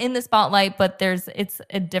still in the spotlight, but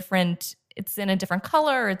it's in a different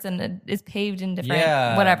color. It's paved in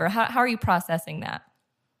different whatever. How are you processing that?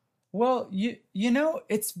 Well,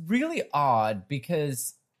 it's really odd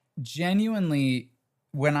because genuinely,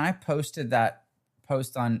 when I posted that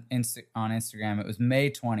post on Instagram, it was May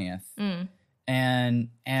 20th. And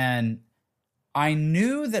I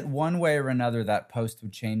knew that one way or another that post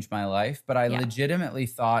would change my life, but I legitimately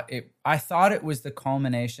thought it was the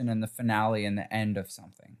culmination and the finale and the end of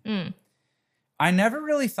something. I never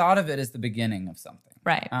really thought of it as the beginning of something.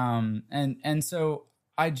 Right. And so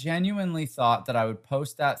I genuinely thought that I would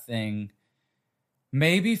post that thing.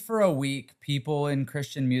 Maybe for a week, people in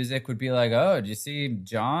Christian music would be like, "Oh, did you see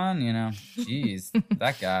John? Geez,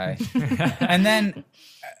 that guy." and then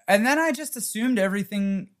I just assumed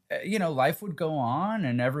everything, life would go on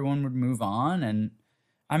and everyone would move on. And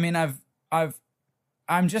I mean, I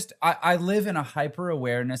live in a hyper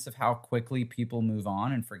awareness of how quickly people move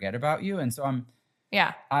on and forget about you. And so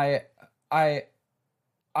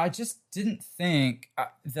I just didn't think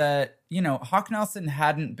that, Hawk Nelson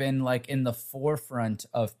hadn't been like in the forefront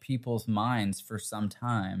of people's minds for some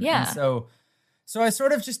time. Yeah. And so I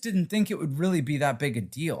sort of just didn't think it would really be that big a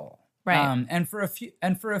deal. Right. And for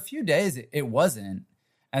a few days it wasn't.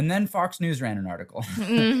 And then Fox News ran an article.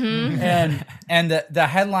 and the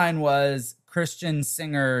headline was, Christian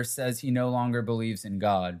singer says he no longer believes in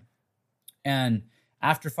God. And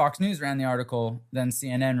after Fox News ran the article, then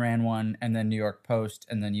CNN ran one, and then New York Post,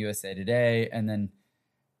 and then USA Today, and then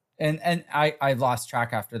and I lost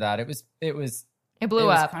track after that. It blew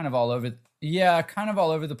up. Kind of all over. Yeah, kind of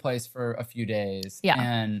all over the place for a few days. Yeah.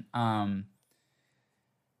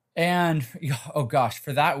 And oh gosh,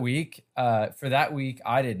 for that week,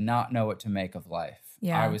 I did not know what to make of life.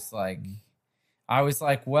 Yeah. I was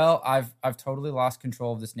like, well, I've totally lost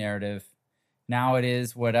control of this narrative. Now it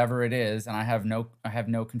is whatever it is, and I have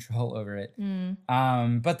no control over it.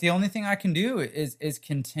 But the only thing I can do is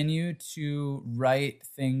continue to write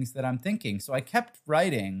things that I'm thinking. So I kept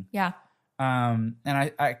writing. Yeah. And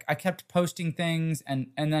I kept posting things, and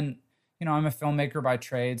then I'm a filmmaker by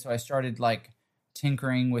trade, so I started like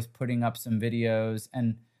tinkering with putting up some videos.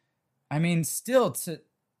 And I mean, to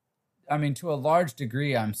a large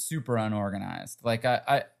degree, I'm super unorganized. Like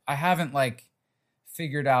I haven't like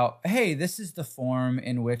figured out, hey, this is the form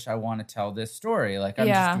in which I want to tell this story. Like I'm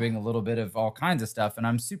just doing a little bit of all kinds of stuff, and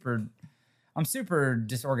I'm super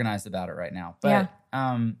disorganized about it right now. But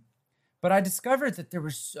but I discovered that there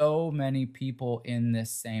were so many people in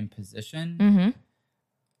this same position. Mm-hmm.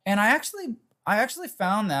 And I actually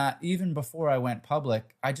found that even before I went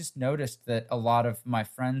public, I just noticed that a lot of my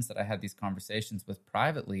friends that I had these conversations with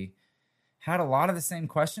privately had a lot of the same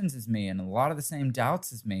questions as me and a lot of the same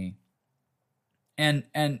doubts as me. And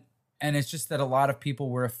it's just that a lot of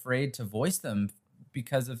people were afraid to voice them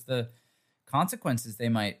because of the consequences they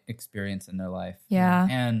might experience in their life. Yeah.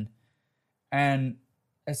 And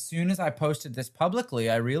as soon as I posted this publicly,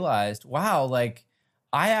 I realized, wow, like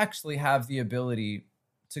I actually have the ability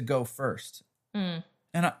to go first. And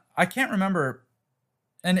I can't remember,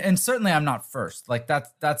 and certainly I'm not first. Like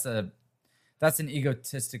that's that's an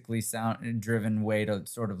egotistically driven way to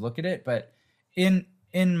sort of look at it. But in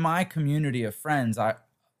my community of friends,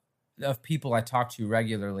 of people I talk to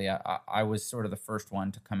regularly, I was sort of the first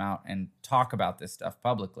one to come out and talk about this stuff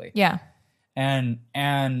publicly. Yeah. And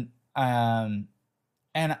I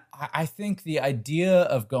think the idea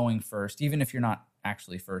of going first, even if you're not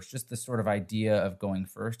actually first, just the sort of idea of going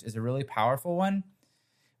first is a really powerful one,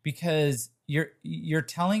 because you're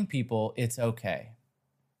telling people it's okay.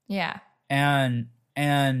 Yeah. And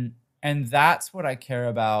that's what I care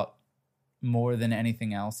about more than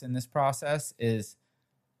anything else in this process, is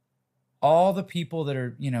all the people that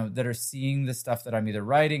are, that are seeing the stuff that I'm either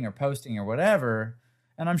writing or posting or whatever.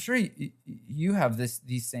 And I'm sure you have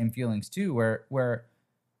these same feelings too, where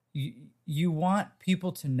you want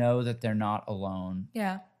people to know that they're not alone.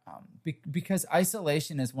 Yeah. Because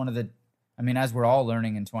isolation is one of the, as we're all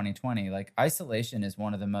learning in 2020, like isolation is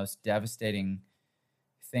one of the most devastating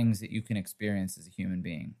things that you can experience as a human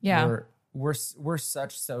being. Yeah. We're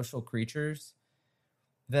such social creatures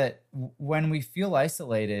that when we feel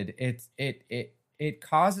isolated, it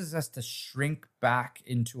causes us to shrink back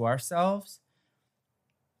into ourselves.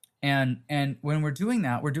 And when we're doing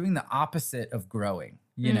that, we're doing the opposite of growing.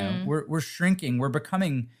 We're shrinking. We're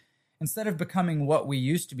becoming, instead of becoming what we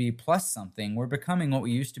used to be plus something, we're becoming what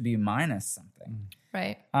we used to be minus something.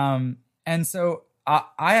 Right. And so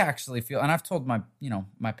I actually feel, and I've told my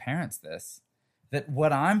parents this, that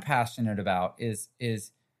what I'm passionate about is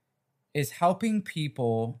helping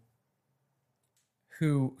people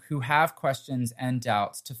who have questions and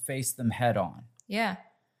doubts to face them head on. Yeah.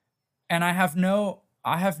 And I have no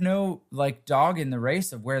like dog in the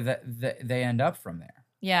race of where they end up from there.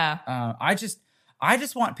 Yeah. I just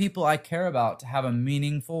want people I care about to have a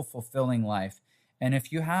meaningful, fulfilling life. And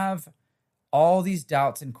if you have all these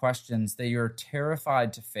doubts and questions that you're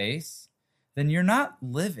terrified to face, then you're not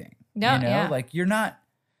living. No, yeah. Like you're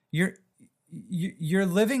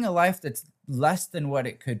living a life that's less than what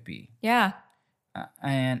it could be. Yeah.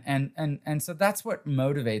 And so that's what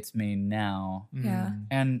motivates me now. Yeah.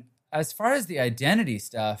 And as far as the identity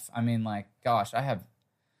stuff, gosh,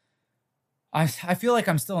 I feel like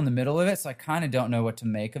I'm still in the middle of it, so I kind of don't know what to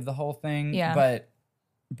make of the whole thing. Yeah.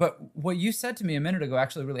 But what you said to me a minute ago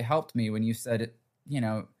actually really helped me when you said it,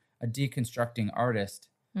 a deconstructing artist.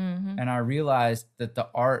 Mm-hmm. And I realized that the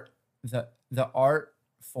art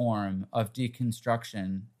form of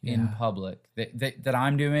deconstruction in public that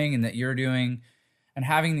I'm doing and that you're doing and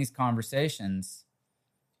having these conversations,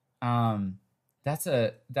 to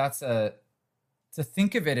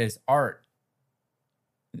think of it as art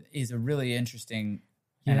is a really interesting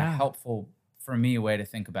and a helpful, for me, way to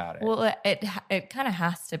think about it. Well, it kind of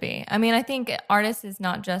has to be. I think artist is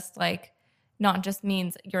not just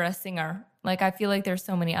means you're a singer. Like, I feel like there's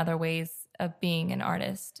so many other ways of being an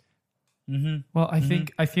artist. Mm-hmm. Well,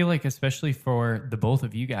 I feel like, especially for the both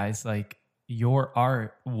of you guys, like, your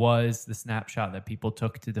art was the snapshot that people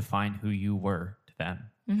took to define who you were to them.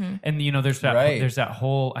 Mm-hmm. And there's that Right. there's that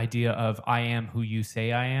whole idea of I am who you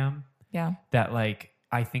say I am. Yeah. That, like,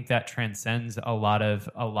 I think that transcends a lot of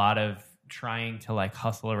trying to, like,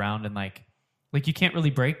 hustle around and like you can't really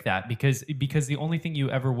break that because the only thing you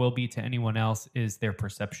ever will be to anyone else is their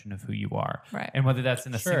perception of who you are. Right. And whether that's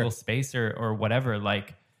in a Sure. single space or whatever,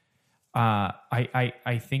 like,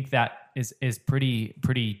 I think that is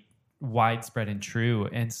pretty widespread and true.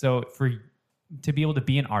 And so to be able to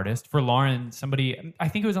be an artist, for Lauren, somebody, I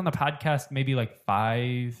think it was on the podcast maybe like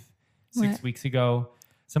 5-6 What? weeks ago,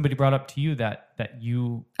 somebody brought up to you that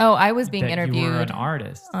you Oh, I was being that interviewed you were an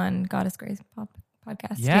artist. on Goddess Grace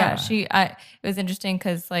podcast. Yeah. It was interesting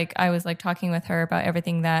because, like, I was like talking with her about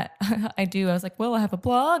everything that I do. I was like, well, I have a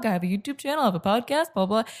blog, I have a YouTube channel, I have a podcast, blah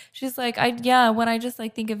blah. She's like, when I just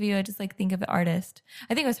like think of you, I just like think of an artist.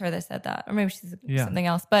 I think it was her that said that, or maybe she's something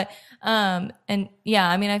else. But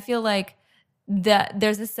I feel like that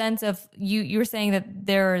there's a sense of you were saying that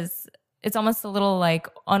it's almost a little like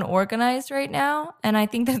unorganized right now. And I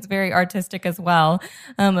think that's very artistic as well,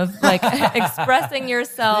 of like expressing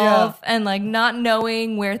yourself and like not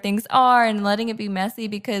knowing where things are and letting it be messy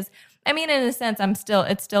because in a sense,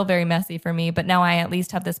 it's still very messy for me, but now I at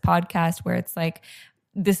least have this podcast where it's like,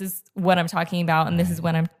 this is what I'm talking about. And this is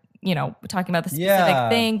when I'm, talking about the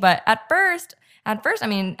specific thing. But at first,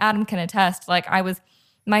 Adam can attest, like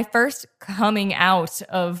my first coming out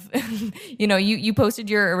of, you posted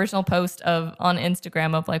your original post on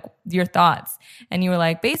Instagram of like your thoughts, and you were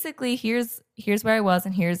like, basically, here's where I was,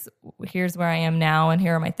 and here's where I am now, and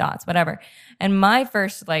here are my thoughts, whatever. And my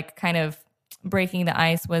first like kind of breaking the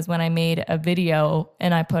ice was when I made a video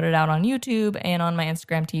and I put it out on YouTube and on my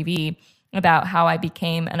Instagram TV about how I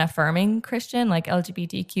became an affirming Christian, like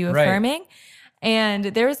LGBTQ Right. affirming. And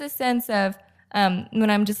there's a sense of when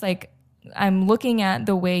I'm just like, I'm looking at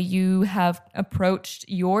the way you have approached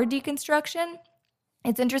your deconstruction.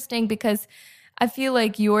 It's interesting because I feel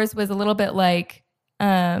like yours was a little bit like,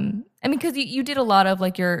 I mean, because you did a lot of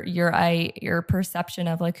like your perception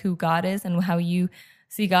of like who God is and how you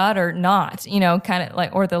see God or not, kind of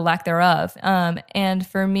like, or the lack thereof. And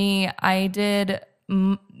for me, I did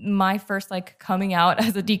my first like coming out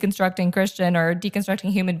as a deconstructing Christian or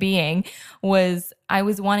deconstructing human being was I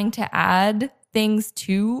was wanting to add things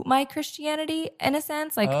to my Christianity in a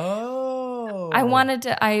sense. Like, I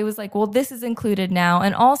was like, well, this is included now.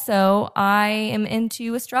 And also I am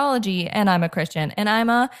into astrology and I'm a Christian, and I'm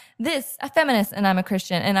a feminist and I'm a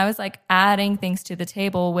Christian. And I was like adding things to the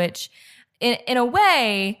table, which in a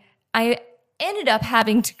way I ended up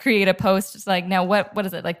having to create a post. It's like, now what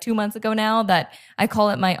is it, like 2 months ago now, that I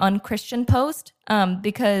call it my unchristian post,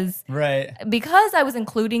 because I was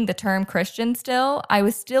including the term Christian still, I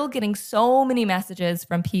was still getting so many messages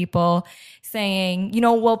from people saying,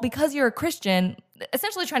 well, because you're a Christian,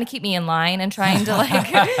 essentially trying to keep me in line and trying to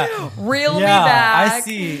like reel me back.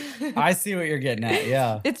 I see what you're getting at.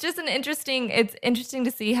 Yeah. It's just it's interesting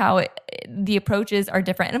to see how the approaches are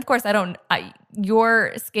different. And of course,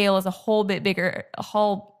 your scale is a whole bit bigger, it's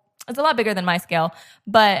a lot bigger than my scale.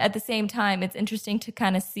 But at the same time, it's interesting to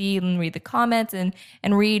kind of see and read the comments and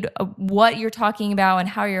read what you're talking about and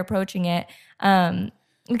how you're approaching it.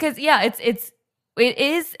 Because it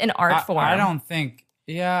is an art form. I don't think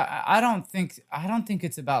it's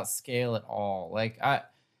about scale at all. Like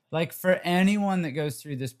for anyone that goes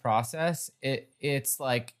through this process, it's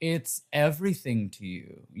like it's everything to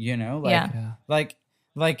you,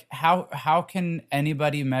 Like how can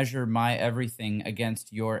anybody measure my everything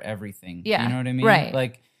against your everything? Yeah. You know what I mean?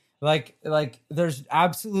 Right. Like there's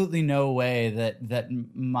absolutely no way that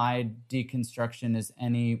my deconstruction is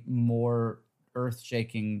any more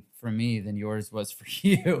earth-shaking for me than yours was for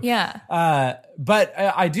you. Yeah. But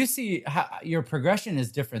I do see how your progression is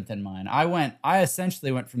different than mine. I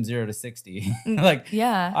essentially went from 0 to 60.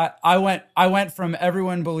 Yeah. I went from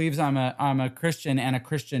everyone believes I'm a Christian and a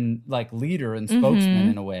Christian like leader and spokesman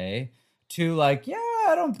in a way to like, yeah,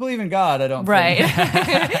 I don't believe in God. I don't right. think.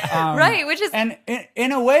 Right. Which is, and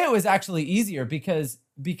in a way it was actually easier because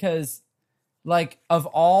like of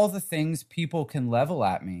all the things people can level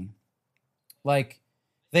at me, like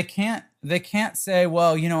they can't say,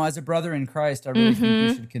 well, as a brother in Christ, I really think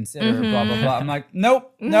you should consider blah, blah, blah. I'm like,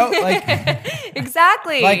 nope, like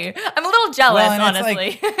exactly. Like, I'm a little jealous, well,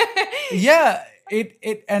 honestly. Yeah, it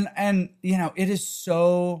it is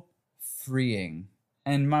so freeing.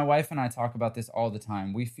 And my wife and I talk about this all the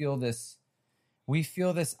time. We feel this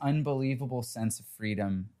unbelievable sense of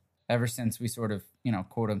freedom ever since we sort of,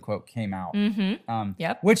 quote unquote, came out.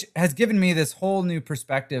 Yep. Which has given me this whole new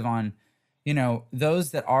perspective on, those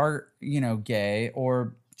that are, gay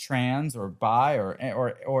or trans or bi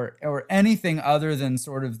or anything other than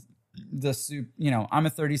sort of I'm a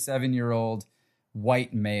 37-year-old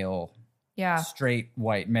white male, straight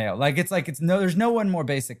white male. Like there's no one more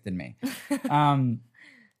basic than me.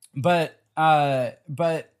 But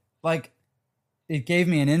like it gave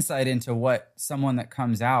me an insight into what someone that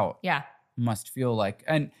comes out must feel like.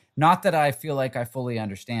 And not that I feel like I fully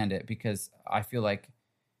understand it, because I feel like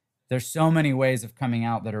there's so many ways of coming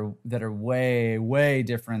out that are way, way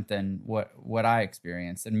different than what I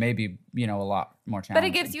experienced, and maybe, a lot more challenging. But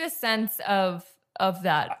it gives you a sense of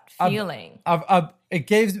that feeling. It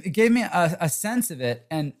gave me a sense of it.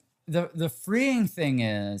 And the freeing thing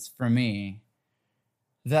is for me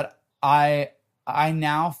that I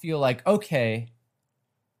now feel like, okay,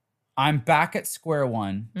 I'm back at square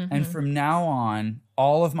one. And from now on,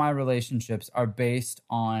 all of my relationships are based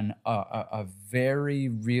on a very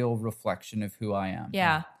real reflection of who I am.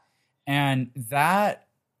 Yeah. And that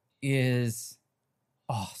is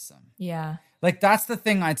awesome. Yeah. Like that's the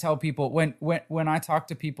thing I tell people when I talk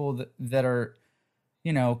to people that are,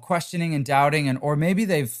 questioning and doubting, or maybe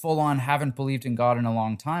they've full on haven't believed in God in a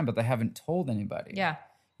long time, but they haven't told anybody. Yeah.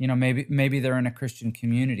 Maybe they're in a Christian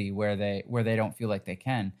community where they don't feel like they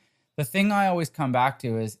can. The thing I always come back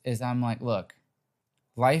to is I'm like, look,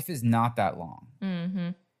 life is not that long. Mm-hmm.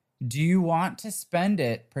 Do you want to spend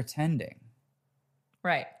it pretending?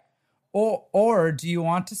 Right. Or do you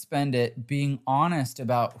want to spend it being honest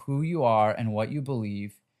about who you are and what you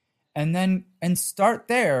believe, and start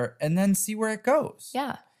there and then see where it goes?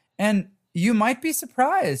 Yeah. And you might be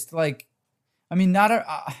surprised. Like, I mean,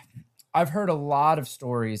 I've heard a lot of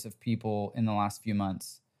stories of people in the last few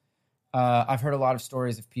months. I've heard a lot of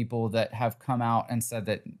stories of people that have come out and said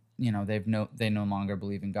that they no longer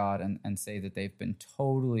believe in God and say that they've been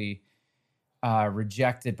totally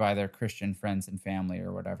rejected by their Christian friends and family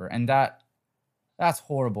or whatever. And that's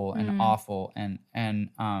horrible and awful and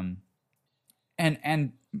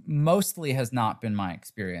mostly has not been my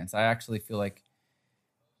experience. I actually feel like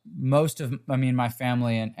my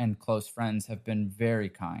family and close friends have been very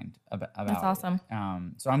kind about That's awesome.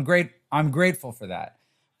 it. So I'm grateful for that.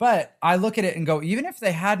 But I look at it and go, even if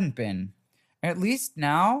they hadn't been, at least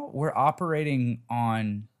now we're operating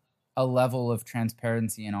on a level of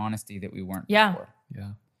transparency and honesty that we weren't before.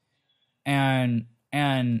 Yeah. And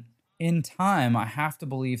in time, I have to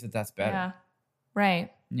believe that that's better. Yeah.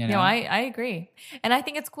 Right. I agree. And I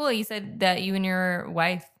think it's cool. You said that you and your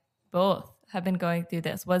wife both have been going through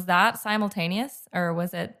this. Was that simultaneous, or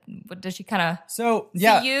was it, did she kind of see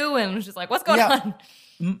you and was just like, what's going on?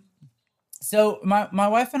 So my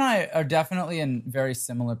wife and I are definitely in very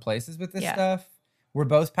similar places with this stuff. We're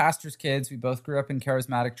both pastors' kids. We both grew up in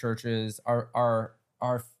charismatic churches. Our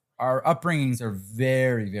upbringings are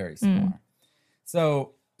very, very similar.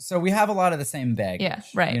 So we have a lot of the same baggage. Yeah,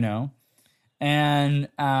 right. And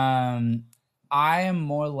I am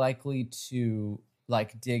more likely to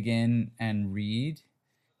like dig in and read.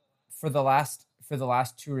 For the last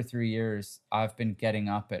 2 or 3 years, I've been getting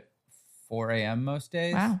up at 4 a.m. most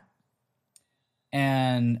days. Wow.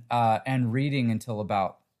 And reading until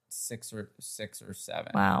about 6 or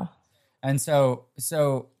 7. Wow. And so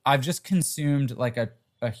I've just consumed like a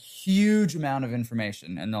huge amount of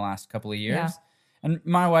information in the last couple of years. Yeah. And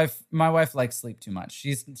my wife likes sleep too much.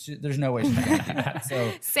 There's no way she's gonna do that.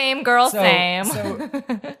 So same girl, same.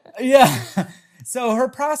 Yeah. So her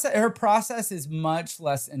process is much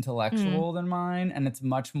less intellectual than mine, and it's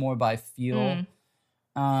much more by feel.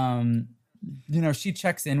 She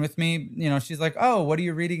checks in with me. She's like, "Oh, what are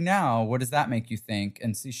you reading now? What does that make you think?"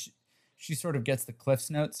 And so she sort of gets the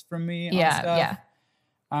Cliff's Notes from me on stuff.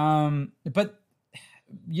 But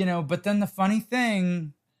then the funny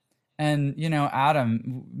thing, and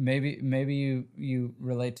Adam, maybe you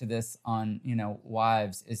relate to this on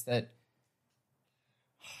wives, is that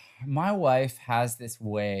my wife has this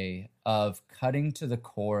way of cutting to the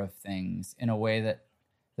core of things in a way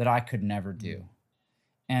that I could never do.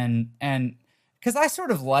 And because I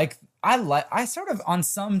sort of on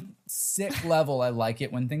some sick level, I like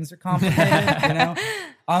it when things are complicated,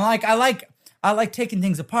 I like taking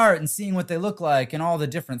things apart and seeing what they look like and all the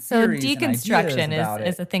different theories. So deconstruction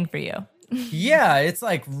is a thing for you. Yeah, it's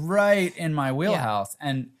like right in my wheelhouse.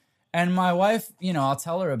 Yeah. And my wife, I'll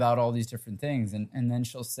tell her about all these different things, and then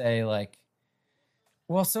she'll say like,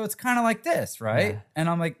 well, so it's kind of like this, right? Yeah. And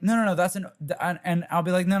I'm like, no, that's and I'll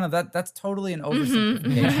be like, no, that's totally an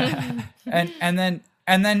oversimplification.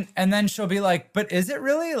 and then she'll be like, but is it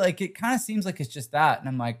really? Like, it kind of seems like it's just that. And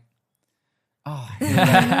I'm like, oh, you're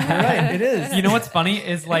right, it is. You know what's funny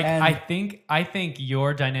is like, I think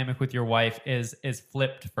your dynamic with your wife is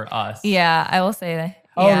flipped for us. Yeah, I will say that.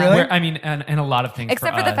 Oh, yeah. really? And a lot of things.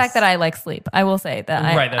 Except for the fact that I like sleep, I will say that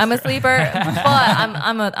I'm a sleeper,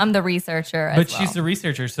 but I'm the researcher. But she's the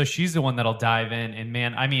researcher, so she's the one that'll dive in. And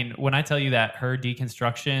man, I mean, when I tell you that her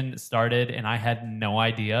deconstruction started, and I had no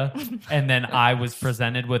idea, and then I was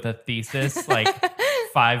presented with a thesis like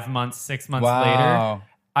 5 months, 6 months later.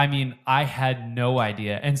 I mean, I had no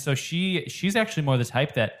idea, and so she's actually more the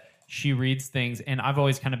type that she reads things, and I've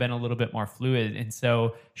always kind of been a little bit more fluid. And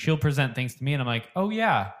so she'll present things to me and I'm like, oh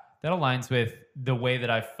yeah, that aligns with the way that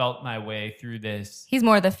I've felt my way through this. He's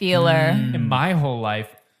more the feeler in my whole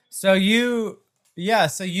life. So you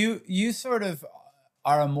sort of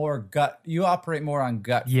are you operate more on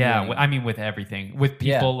gut. Yeah. feeling. I mean, with everything, with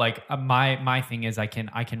people, like my thing is I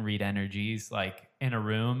can read energies like in a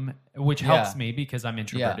room, which helps me because I'm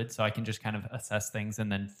introverted. So I can just kind of assess things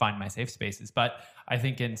and then find my safe spaces. But I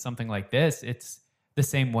think in something like this, it's the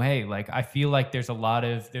same way. Like, I feel like there's a lot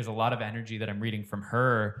of energy that I'm reading from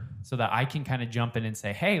her, so that I can kind of jump in and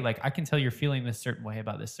say, hey, like, I can tell you're feeling this certain way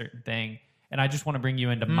about this certain thing. And I just want to bring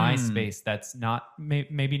you into my space that's not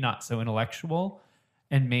maybe not so intellectual,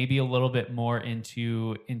 and maybe a little bit more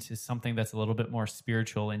into something that's a little bit more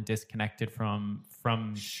spiritual and disconnected from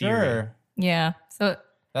theory. Yeah. So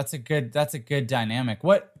that's a good dynamic.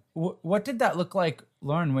 What did that look like,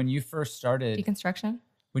 Lauren, when you first started deconstruction?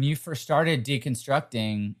 When you first started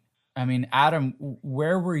deconstructing, I mean, Adam,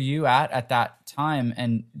 where were you at that time?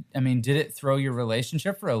 And I mean, did it throw your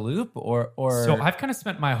relationship for a loop or? So I've kind of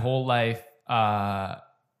spent my whole life,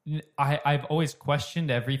 I've always questioned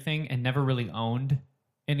everything and never really owned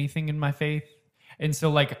anything in my faith. And so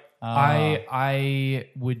like, I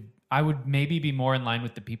would maybe be more in line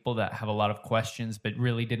with the people that have a lot of questions, but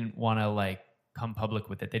really didn't want to like come public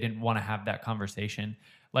with it. They didn't want to have that conversation.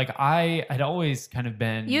 Like I had always kind of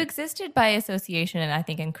been You existed by association, and I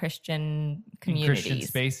think in Christian in communities. Christian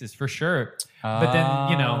spaces for sure. But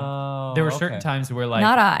then, you know, there were certain times where like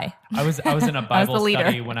Not I. I was in a I was Bible the leader.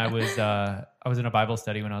 study when I was in a Bible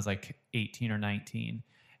study when I was like 18 or 19,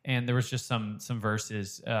 and there was just some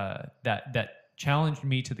verses that challenged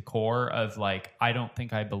me to the core of like I don't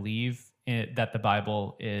think I believe that the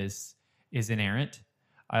Bible is inerrant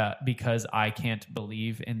because I can't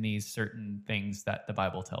believe in these certain things that the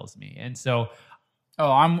Bible tells me, and so. Oh,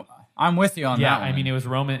 I'm with you on Yeah, that one. I mean it was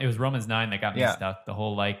Romans 9 that got me Yeah. stuck. The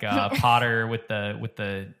whole like potter with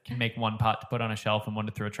the can make one pot to put on a shelf and one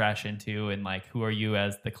to throw trash into, and like who are you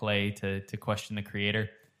as the clay to question the creator?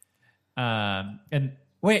 And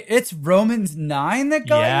Wait, it's Romans 9 that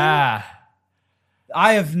got you? yeah,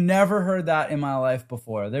 I have never heard that in my life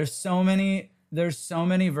before. There's so many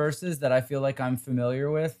verses that I feel like I'm familiar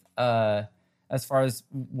with as far as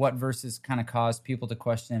what verses kind of cause people to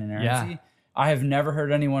question inerrancy. Yeah. I have never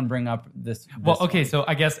heard anyone bring up this. Well, this okay, one. so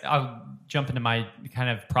I guess I'll jump into my kind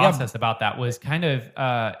of process about that was kind of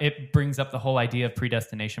it brings up the whole idea of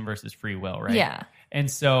predestination versus free will, right? Yeah.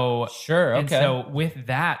 And so Sure, And okay. so with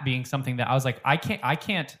that being something that I was like, I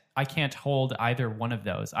can't hold either one of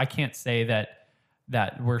those. I can't say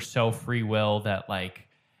that we're so free will that like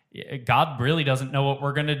God really doesn't know what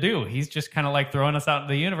we're going to do. He's just kind of like throwing us out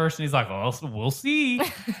into the universe and he's like, well, we'll see.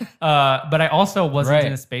 But I also wasn't Right.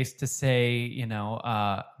 in a space to say, you know,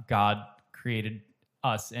 God created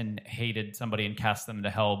us and hated somebody and cast them to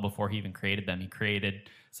hell before he even created them. He created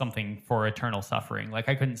something for eternal suffering. Like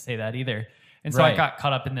I couldn't say that either. And so I Right. got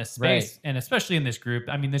caught up in this space, Right. and especially in this group.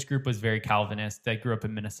 I mean, this group was very Calvinist. I grew up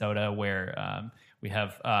in Minnesota where we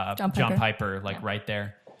have John Piper like right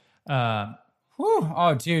there. Whew.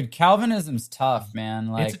 Oh, dude, Calvinism's tough, man.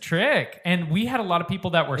 Like, It's a trick. And we had a lot of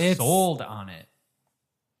people that were It's- sold on it.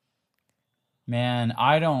 man,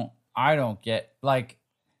 I don't get, like,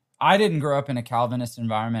 I didn't grow up in a Calvinist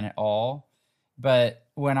environment at all, but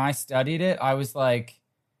when I studied it, I was like,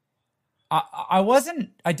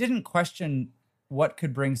 I didn't question what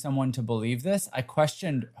could bring someone to believe this. I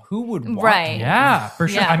questioned who would want Right. to. Yeah, for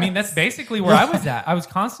sure. Yeah. I mean, that's basically where I was at. I was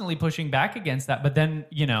constantly pushing back against that. But then,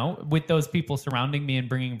 you know, with those people surrounding me and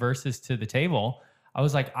bringing verses to the table, I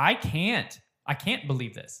was like, I can't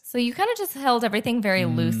believe this. So you kind of just held everything very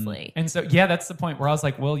loosely. And so, yeah, that's the point where I was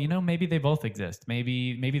like, well, you know, maybe they both exist.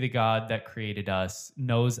 Maybe the God that created us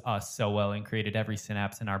knows us so well and created every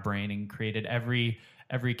synapse in our brain and created every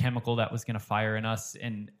chemical that was going to fire in us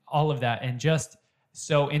and all of that, and just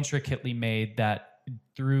so intricately made that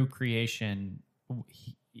through creation,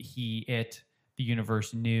 the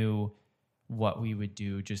universe knew what we would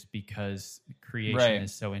do just because creation Right.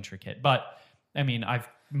 is so intricate. But I mean, I've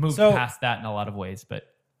moved So- past that in a lot of ways,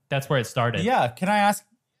 but that's where it started. Yeah. Can I ask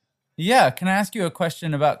you a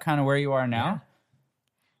question about kind of where you are now?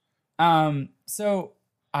 So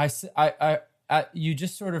you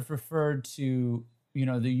just sort of referred to, you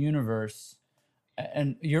know, the universe,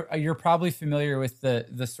 and you're probably familiar with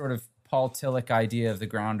the sort of Paul Tillich idea of the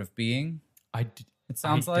ground of being. It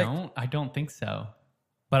sounds like. I don't think so,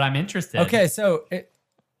 but I'm interested. Okay, so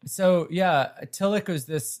Tillich was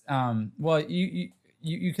this. Well,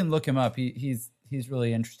 you can look him up. He's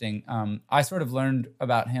really interesting. I sort of learned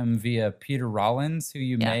about him via Peter Rollins, who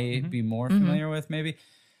you may be more familiar with, maybe.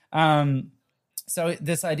 So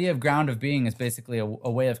this idea of ground of being is basically a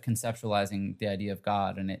way of conceptualizing the idea of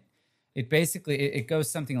God, and it basically it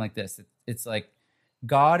goes something like this. It's like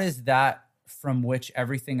God is that from which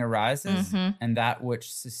everything arises, and that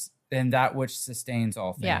which sustains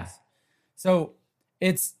all things. Yeah. So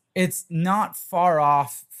it's not far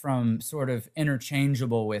off from sort of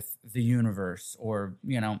interchangeable with the universe, or,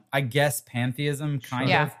 you know, I guess pantheism kind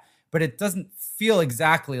Yeah. of, but it doesn't feel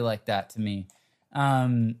exactly like that to me.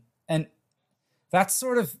 And that's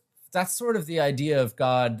sort of the idea of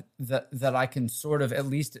God that I can sort of, at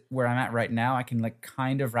least where I'm at right now, I can like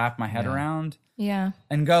kind of wrap my head around Yeah.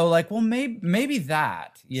 and go like, well, maybe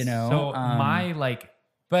that, you know. So my like.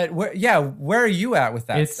 But where are you at with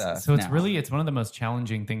that stuff? So it's now? really, it's one of the most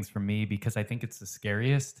challenging things for me, because I think it's the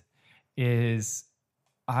scariest. Is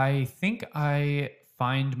I think I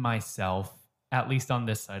find myself, at least on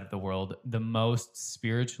this side of the world, the most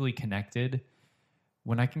spiritually connected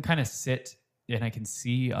when I can kind of sit and I can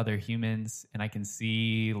see other humans and I can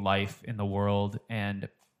see life in the world, and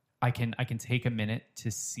I can take a minute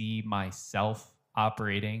to see myself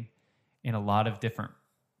operating in a lot of different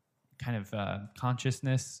kind of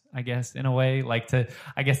consciousness, I guess, in a way, like to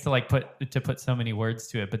put so many words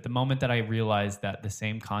to it. But the moment that I realized that the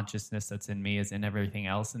same consciousness that's in me is in everything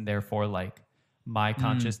else, and therefore like my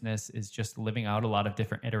consciousness is just living out a lot of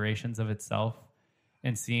different iterations of itself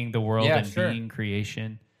and seeing the world Yeah, and sure. being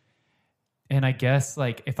creation. And I guess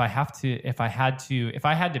like if I had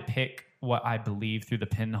to pick what I believe through the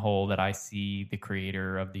pinhole that I see the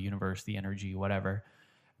creator of the universe, the energy, whatever.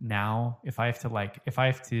 Now, if I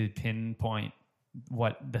have to pinpoint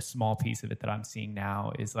what the small piece of it that I'm seeing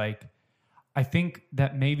now is like, I think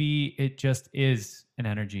that maybe it just is an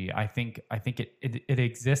energy. I think it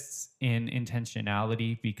exists in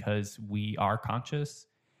intentionality because we are conscious.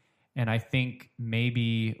 And I think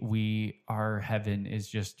maybe our heaven is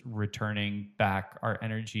just returning back our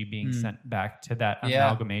energy being sent back to that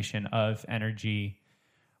amalgamation of energy,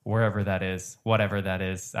 wherever that is, whatever that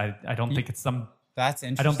is. I don't think it's some, That's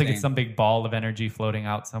interesting. I don't think it's some big ball of energy floating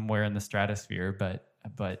out somewhere in the stratosphere,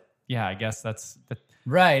 but yeah, I guess that's the,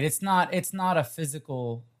 right. It's not a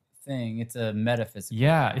physical thing. It's a metaphysical.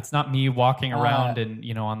 yeah, it's not me walking around and,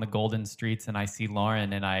 on the golden streets and I see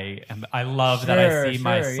Lauren and I love that I see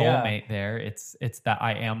my soulmate there. It's that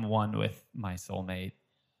I am one with my soulmate.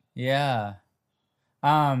 Yeah.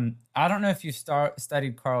 I don't know if you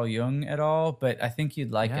studied Carl Jung at all, but I think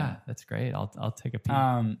you'd like him. That's great. I'll take a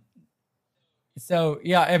peek. So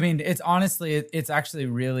yeah, I mean, it's honestly, it's actually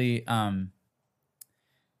really, are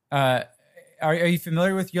you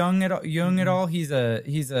familiar with Jung at all? He's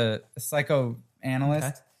a psychoanalyst.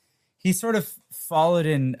 Okay. He sort of followed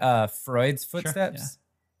in Freud's footsteps.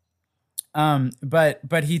 Sure,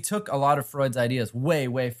 But he took a lot of Freud's ideas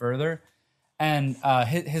way further. And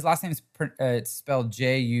his last name is it's spelled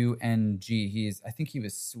Jung. I think he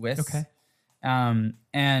was Swiss. Okay. I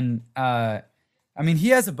mean, he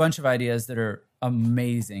has a bunch of ideas that are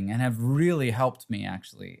amazing and have really helped me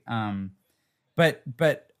actually. But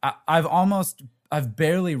I've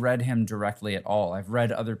barely read him directly at all. I've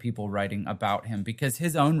read other people writing about him because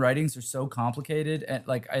his own writings are so complicated and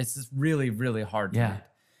like it's just really hard to read.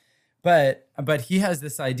 But he has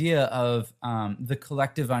this idea of the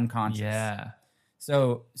collective unconscious. Yeah.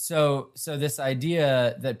 So this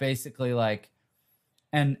idea that basically like,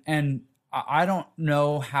 and I don't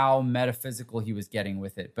know how metaphysical he was getting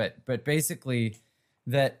with it, but basically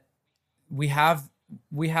that we have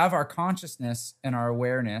our consciousness and our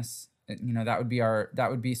awareness. That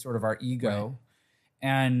would be sort of our ego,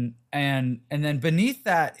 right. and then beneath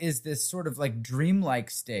that is this sort of like dreamlike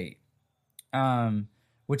state,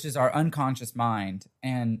 which is our unconscious mind.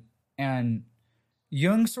 And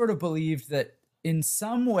Jung sort of believed that in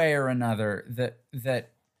some way or another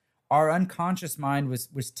that our unconscious mind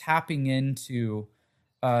was tapping into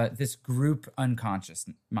this group unconscious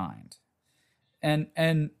mind.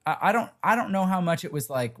 And I don't know how much it was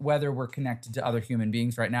like whether we're connected to other human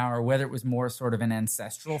beings right now or whether it was more sort of an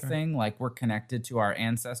ancestral thing, like we're connected to our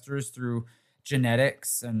ancestors through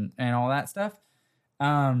genetics and all that stuff.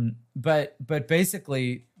 But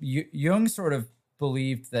basically, Jung sort of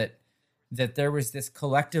believed that there was this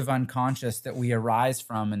collective unconscious that we arise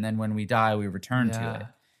from, and then when we die, we return to it.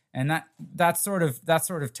 And that sort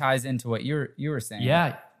of ties into what you were saying.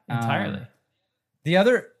 Yeah, entirely. The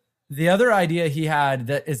other idea he had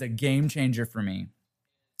that is a game changer for me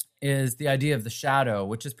is the idea of the shadow,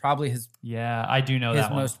 which is probably his. Yeah, I do know his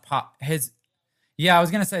that most Yeah, I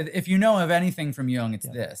was gonna say if you know of anything from Jung, it's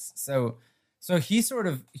this. So he sort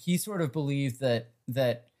of believed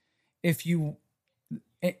that if you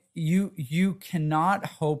cannot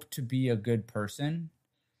hope to be a good person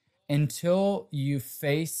until you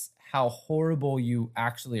face how horrible you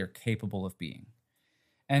actually are capable of being.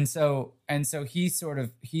 And so he sort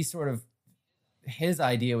of his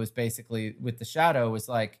idea was basically with the shadow was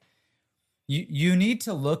like you need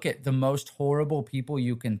to look at the most horrible people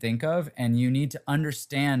you can think of, and you need to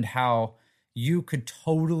understand how you could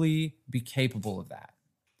totally be capable of that.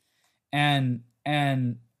 And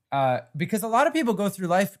because a lot of people go through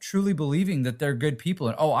life truly believing that they're good people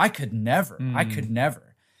and I could never.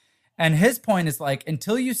 And his point is like,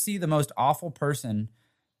 until you see the most awful person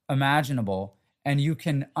imaginable and you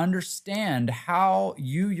can understand how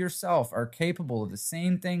you yourself are capable of the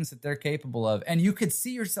same things that they're capable of, and you could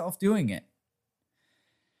see yourself doing it,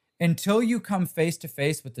 until you come face to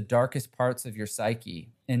face with the darkest parts of your psyche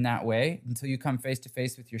in that way, until you come face to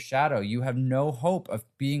face with your shadow, you have no hope of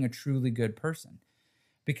being a truly good person.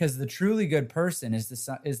 Because the truly good person is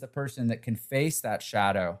the person that can face that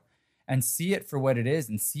shadow and see it for what it is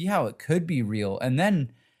and see how it could be real. And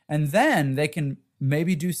then they can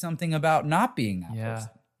maybe do something about not being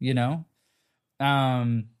that person,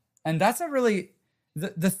 And that's a really,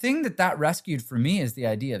 the thing that rescued for me is the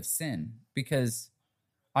idea of sin, because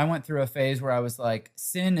I went through a phase where I was like,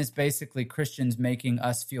 sin is basically Christians making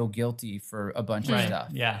us feel guilty for a bunch of stuff.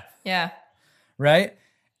 Yeah. Yeah. Right.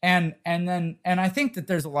 and I think that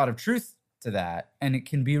there's a lot of truth to that, and it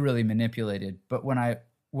can be really manipulated. But when I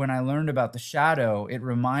learned about the shadow, it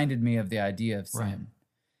reminded me of the idea of sin.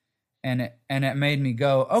 Right. And it made me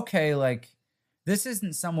go, okay, like, this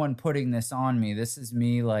isn't someone putting this on me. This is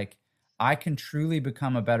me, like, I can truly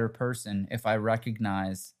become a better person if I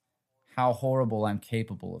recognize how horrible I'm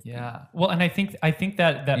capable of being. Yeah. Well, and I think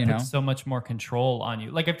that You know? puts so much more control on you.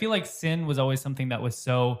 Like, I feel like sin was always something that was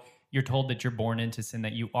so, you're told that you're born into sin,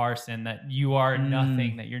 that you are sin, that you are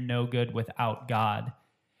nothing, that you're no good without God.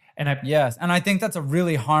 And Yes, and I think that's a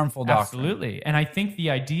really harmful doctrine. absolutely. And I think the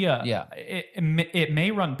idea, Yeah. it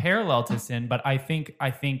may run parallel to sin, but I think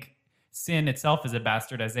sin itself is a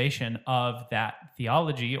bastardization of that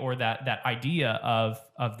theology or that idea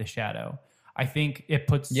of the shadow. I think it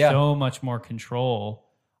puts so much more control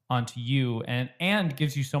onto you and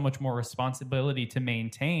gives you so much more responsibility to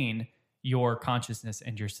maintain your consciousness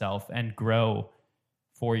and yourself and grow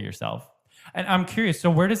for yourself. And I'm curious, so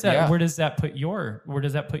where does that put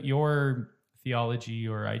your theology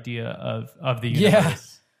or idea of the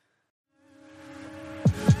universe?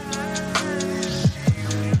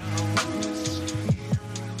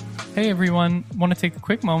 Hey everyone, want to take a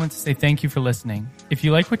quick moment to say thank you for listening. If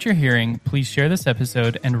you like what you're hearing, please share this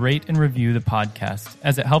episode and rate and review the podcast,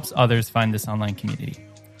 as it helps others find this online community.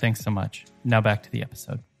 Thanks so much. Now back to the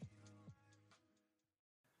episode.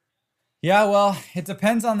 Yeah, well, it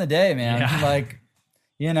depends on the day, man. Yeah. Like,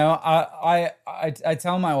 you know, I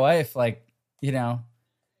tell my wife, like, you know,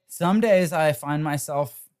 some days I find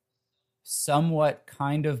myself somewhat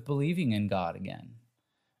kind of believing in God again.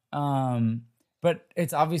 But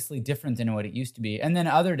it's obviously different than what it used to be. And then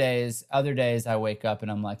other days I wake up and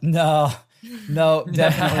I'm like, no,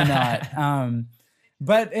 definitely not.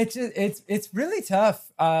 But it's really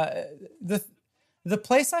tough. The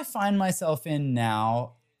place I find myself in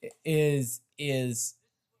now is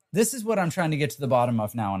this is what I'm trying to get to the bottom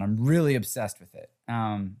of now, and I'm really obsessed with it.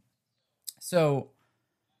 So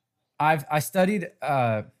I studied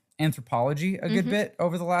anthropology a good bit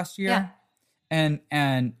over the last year. Yeah.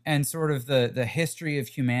 And sort of the history of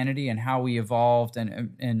humanity and how we evolved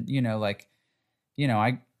and you know, like, you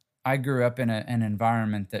know, I grew up in an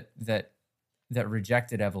environment that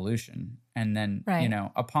rejected evolution, and then you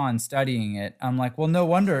know, upon studying it, I'm like, well, no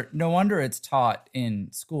wonder it's taught in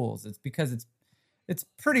schools. It's because it's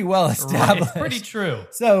pretty well established. It's pretty true.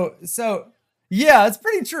 So yeah, it's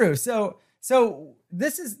pretty true. So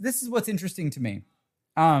this is what's interesting to me.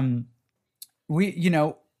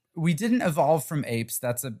 We didn't evolve from apes.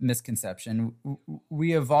 That's a misconception.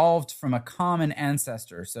 We evolved from a common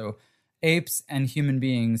ancestor. So apes and human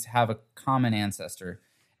beings have a common ancestor.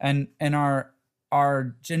 And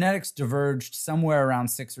our genetics diverged somewhere around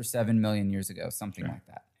 6 or 7 million years ago, something like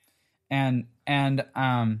that. And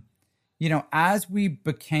you know, as we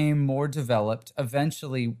became more developed,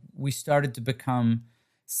 eventually we started to become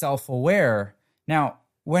self-aware. Now,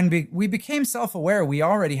 when we became self-aware, we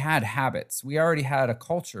already had habits. We already had a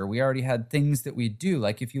culture. We already had things that we do.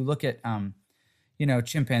 Like if you look at, you know,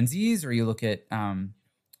 chimpanzees, or you look at,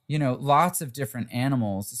 you know, lots of different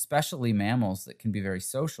animals, especially mammals that can be very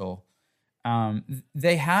social.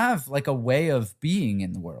 They have like a way of being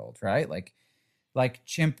in the world, right? Like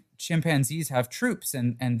chimpanzees have troops,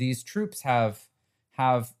 and these troops have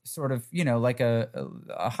sort of, you know, like a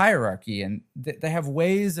hierarchy, and they have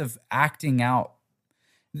ways of acting out.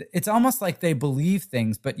 It's almost like they believe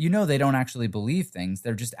things, but you know, they don't actually believe things.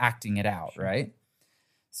 They're just acting it out, right?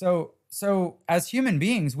 So as human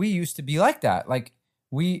beings, we used to be like that. Like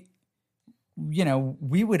we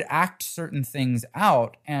would act certain things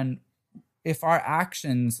out, and if our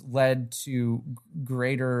actions led to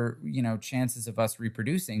greater, you know, chances of us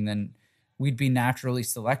reproducing, then we'd be naturally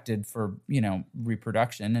selected for, you know,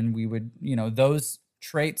 reproduction, and we would, you know, those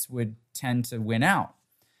traits would tend to win out.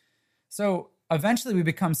 So eventually we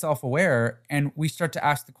become self-aware, and we start to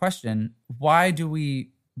ask the question, why do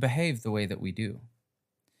we behave the way that we do?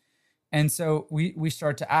 And so we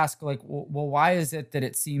start to ask, like, well, why is it that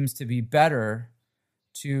it seems to be better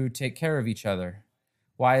to take care of each other?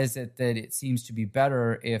 Why is it that it seems to be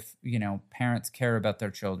better if, you know, parents care about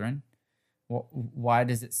their children? Well, why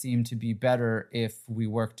does it seem to be better if we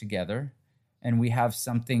work together and we have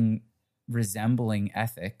something resembling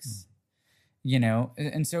ethics? You know,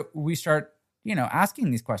 and so we start, you know,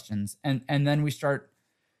 asking these questions, and then we start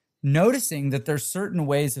noticing that there's certain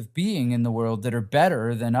ways of being in the world that are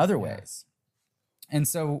better than other ways. And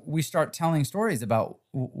so we start telling stories about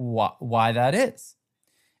why that is.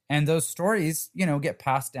 And those stories, you know, get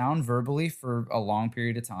passed down verbally for a long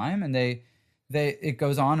period of time, and it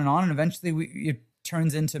goes on, and eventually it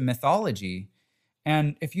turns into mythology.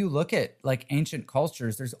 And if you look at like ancient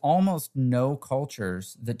cultures, there's almost no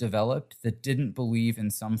cultures that developed that didn't believe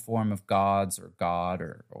in some form of gods or God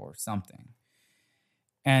or something.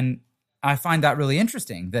 And I find that really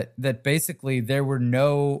interesting that basically there were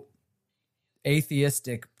no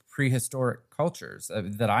atheistic prehistoric cultures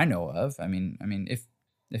that I know of. I mean, if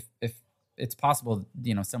it's possible,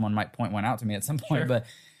 someone might point one out to me at some point, Sure.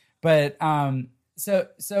 but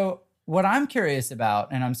so what I'm curious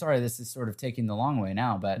about, and I'm sorry this is sort of taking the long way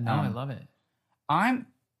now, but No, I love it.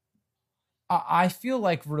 I feel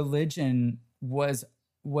like religion was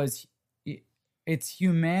it's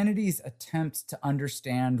humanity's attempt to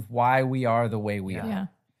understand why we are the way we are. Yeah.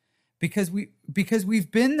 Because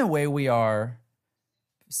we've been the way we are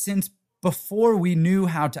since before we knew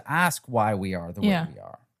how to ask why we are the way we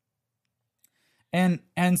are. And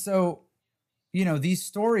so, these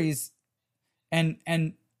stories and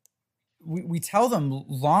we tell them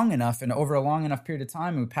long enough and over a long enough period of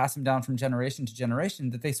time, and we pass them down from generation to generation,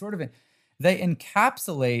 that they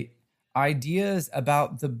encapsulate ideas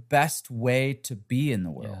about the best way to be in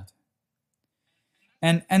the world.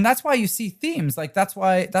 And that's why you see themes like that's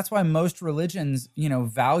why most religions,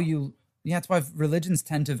 value. Yeah, that's why religions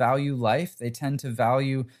tend to value life. They tend to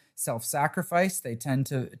value self-sacrifice. They tend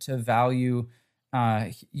to value,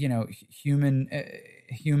 human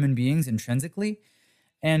beings intrinsically.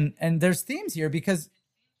 And there's themes here because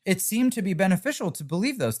it seemed to be beneficial to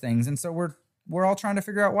believe those things, and so we're all trying to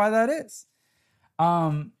figure out why that is.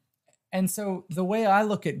 And so the way I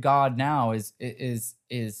look at God now is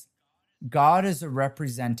God is a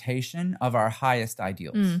representation of our highest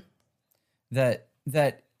ideals. That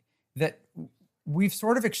we've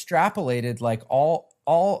sort of extrapolated like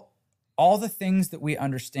all the things that we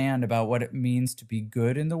understand about what it means to be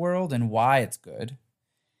good in the world and why it's good.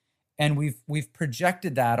 And we've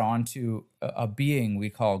projected that onto a being we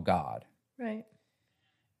call God. Right.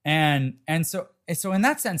 And so in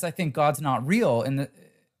that sense, I think God's not real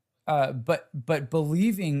but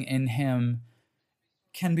believing in him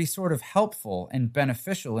can be sort of helpful and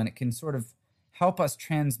beneficial, and it can sort of help us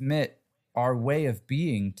transmit our way of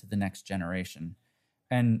being to the next generation.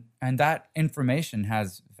 And that information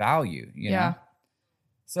has value, you know?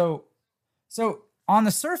 So on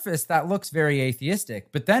the surface, that looks very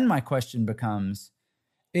atheistic. But then my question becomes,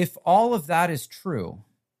 if all of that is true,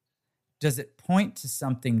 does it point to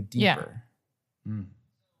something deeper?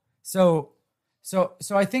 So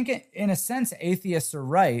I think in a sense, atheists are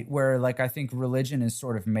right, where like I think religion is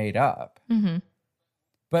sort of made up.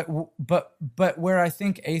 But where I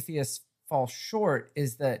think atheists fall short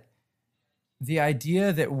is that the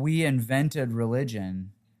idea that we invented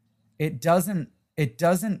religion, it doesn't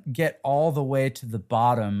get all the way to the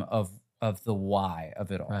bottom of the why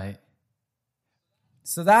of it all. Right.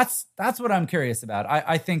 So that's what I'm curious about.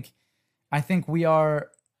 I think we are,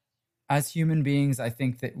 as human beings, I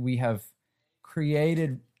think that we have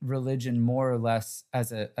created religion more or less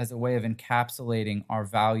as a way of encapsulating our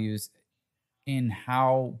values in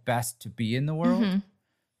how best to be in the world.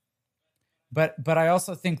 But I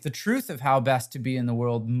also think the truth of how best to be in the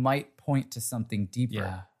world might point to something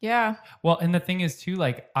deeper. Yeah. Well, and the thing is too,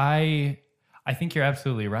 like I think you're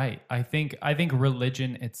absolutely right. I think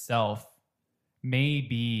religion itself may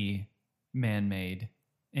be man-made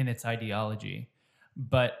in its ideology,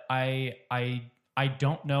 but I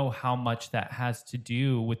don't know how much that has to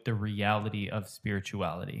do with the reality of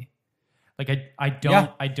spirituality. Like I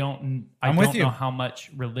don't know how much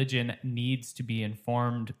religion needs to be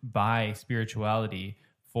informed by spirituality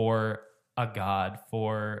for a God,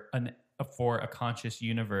 for a conscious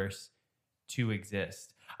universe to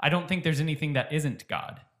exist. I don't think there's anything that isn't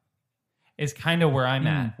God. Is kind of where I'm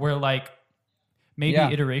at. Where like maybe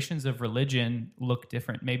iterations of religion look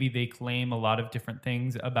different. Maybe they claim a lot of different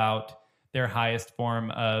things about their highest form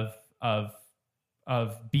of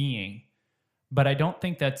being. But I don't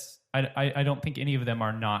think I don't think any of them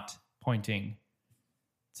are not pointing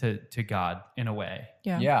to God in a way.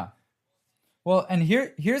 Yeah. Well, and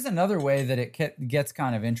here's another way that it gets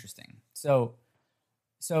kind of interesting. So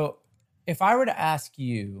if I were to ask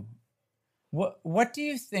you, what do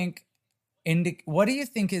you think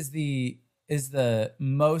is the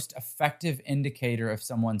most effective indicator of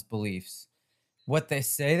someone's beliefs? What they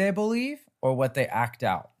say they believe or what they act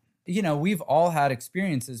out? We've all had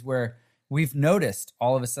experiences where we've noticed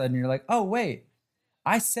all of a sudden you're like, oh, wait,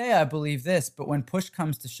 I say I believe this, but when push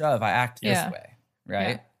comes to shove, I act this way,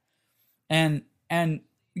 right? And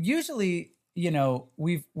usually,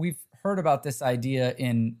 we've heard about this idea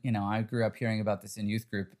in, I grew up hearing about this in youth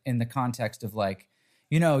group in the context of like,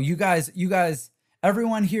 you guys,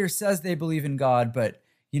 everyone here says they believe in God, but,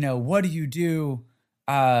 what do you do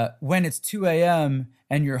when it's 2 a.m.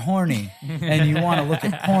 and you're horny and you want to look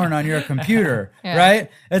at porn on your computer, Yeah.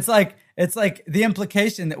 right? It's like the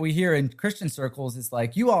implication that we hear in Christian circles is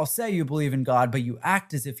like, you all say you believe in God, but you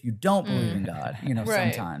act as if you don't believe in God,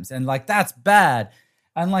 Right. sometimes. And like, that's bad.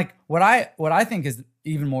 And like, what I think is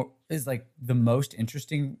even more is like the most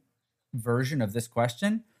interesting version of this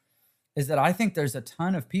question is that I think there's a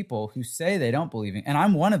ton of people who say they don't believe in, and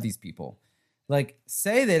I'm one of these people, like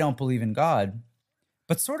say they don't believe in God,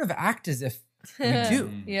 but sort of act as if we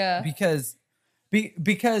do. Yeah. Because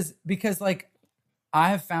like I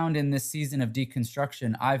have found in this season of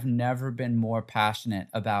deconstruction, I've never been more passionate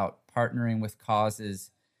about partnering with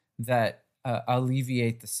causes that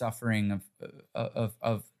alleviate the suffering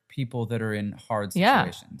of people that are in hard Yeah.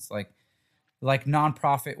 situations, like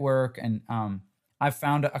nonprofit work. And I've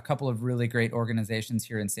found a couple of really great organizations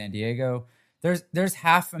here in San Diego. There's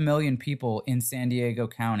 500,000 people in San Diego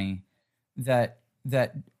County that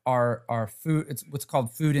are food. It's what's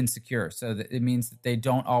called food insecure. So that it means that they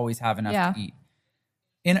don't always have enough Yeah. to eat.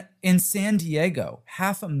 In San Diego,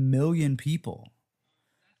 500,000 people.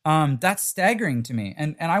 That's staggering to me.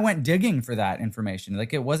 And I went digging for that information.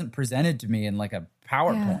 Like it wasn't presented to me in like a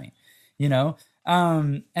PowerPoint,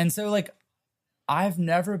 And so like I've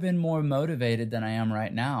never been more motivated than I am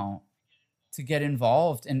right now to get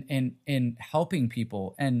involved in helping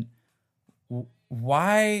people. And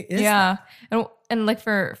why is that? And like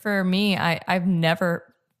for me, I've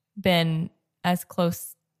never been as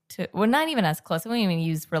close to, well, not even as close. I won't even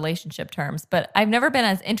use relationship terms, but I've never been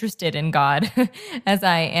as interested in God as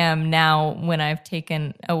I am now when I've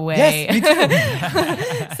taken away Yes,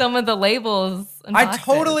 me too. some of the labels. And I boxes.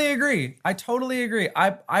 totally agree. I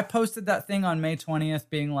posted that thing on May 20th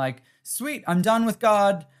being like, sweet, I'm done with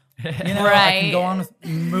God. I can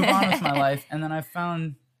move on with my life. And then I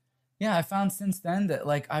found since then that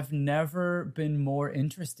like I've never been more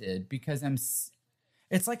interested because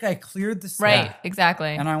it's like I cleared the slate. Right, exactly.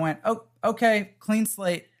 And I went, oh, okay, clean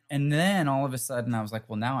slate. And then all of a sudden I was like,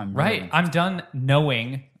 well, now I'm really Right. interested. I'm done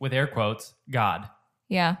knowing, with air quotes, God.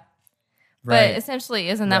 Yeah. Right. But essentially,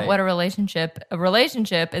 isn't that Right. what a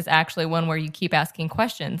relationship is actually one where you keep asking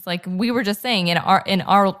questions? Like we were just saying in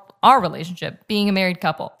our relationship, being a married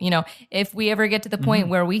couple, if we ever get to the point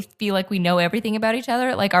where we feel like we know everything about each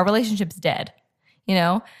other, like our relationship's dead,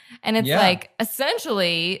 And it's like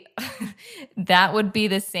essentially that would be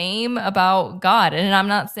the same about God. And I'm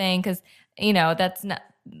not saying because,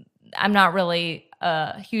 I'm not really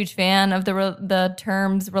a huge fan of the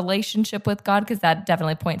terms relationship with God because that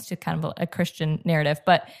definitely points to kind of a Christian narrative.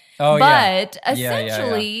 But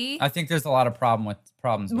essentially, I think there's a lot of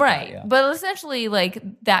problems with right. that, yeah. But essentially, like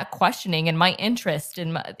that questioning and my interest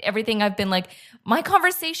and everything, I've been like, my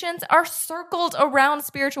conversations are circled around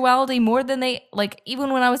spirituality more than they like,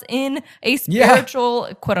 even when I was in a spiritual,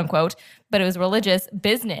 quote unquote, but it was religious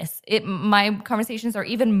business. My conversations are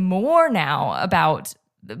even more now about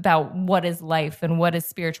what is life and what is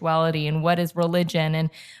spirituality and what is religion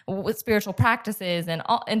and what spiritual practices and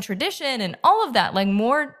tradition and all of that. Like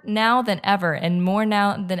more now than ever, and more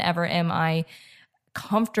now than ever am I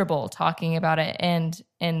comfortable talking about it and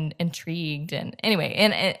intrigued. And anyway,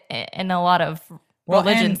 and a lot of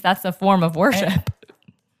religions, that's a form of worship.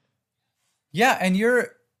 And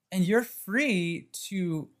you're free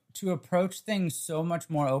to approach things so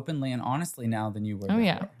much more openly and honestly now than you were Oh before.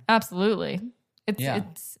 yeah, absolutely. It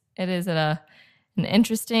is an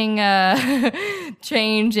interesting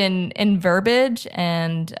change in verbiage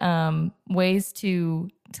and ways to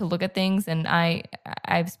look at things. And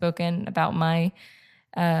I've spoken about my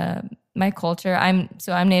culture. I'm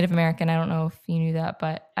Native American. I don't know if you knew that,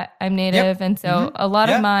 but I'm Native, and so a lot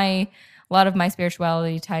of my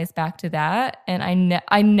spirituality ties back to that. And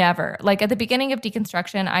I never, like at the beginning of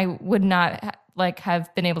deconstruction, I would not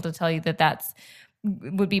have been able to tell you that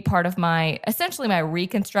would be part of essentially my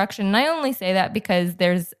reconstruction. And I only say that because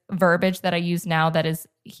there's verbiage that I use now that is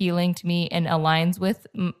healing to me and aligns with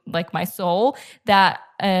like my soul that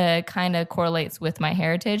kind of correlates with my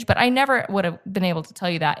heritage. But I never would have been able to tell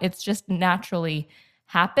you that. It's just naturally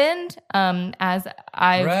happened as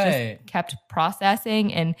I've just kept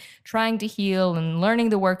processing and trying to heal and learning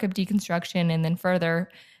the work of deconstruction and then further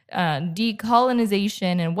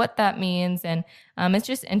decolonization and what that means. And it's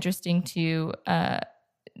just interesting to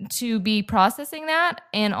be processing that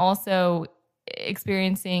and also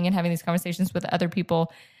experiencing and having these conversations with other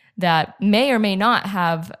people that may or may not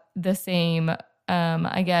have the same,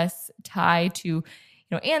 I guess, tie to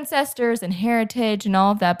ancestors and heritage and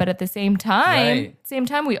all of that. But at the same time,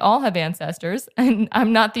 we all have ancestors, and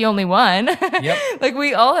I'm not the only one. Yep. Like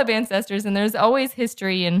we all have ancestors, and there's always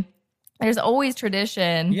history and there's always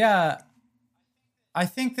tradition. Yeah. I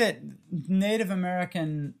think that Native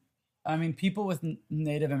American, I mean, people with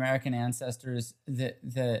Native American ancestors,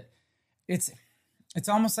 that it's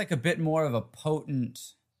almost like a bit more of a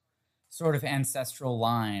potent sort of ancestral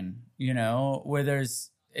line, you know, where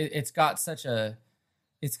it's got such a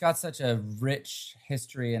rich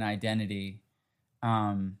history and identity,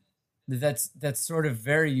 that's sort of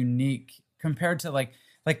very unique compared to like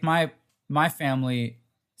my family.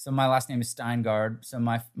 So my last name is Steingard. So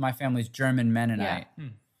my family's German Mennonite.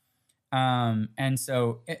 And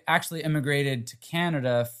so it actually immigrated to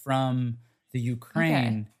Canada from the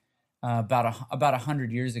Ukraine about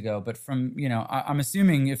 100 years ago. But from, you know, I'm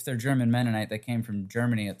assuming if they're German Mennonite, they came from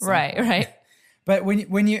Germany at some point. Right. But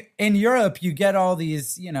when you in Europe, you get all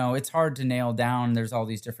these, you know, it's hard to nail down. There's all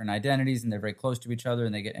these different identities and they're very close to each other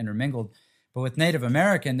and they get intermingled. But with Native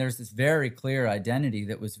American, there's this very clear identity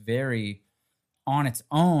that was very on its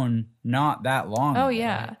own not that long ago,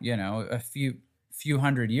 you know, a few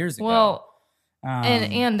hundred years ago. Well,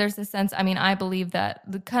 and there's a sense, I mean, I believe that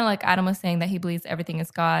kind of like Adam was saying that he believes everything is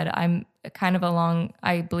God. I'm kind of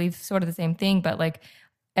I believe sort of the same thing, but like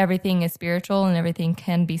everything is spiritual and everything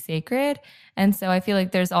can be sacred. And so I feel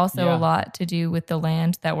like there's also a lot to do with the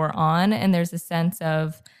land that we're on. And there's a sense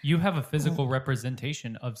of... You have a physical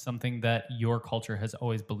representation of something that your culture has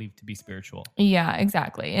always believed to be spiritual. Yeah,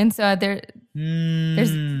 exactly. And so there's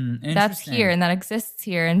that's here and that exists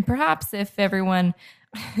here. And perhaps if everyone...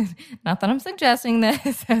 Not that I'm suggesting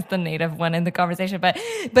this as the native one in the conversation, but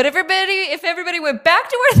if everybody went back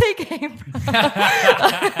to where they came from,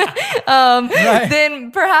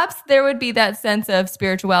 then perhaps there would be that sense of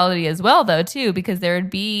spirituality as well, though, too, because there would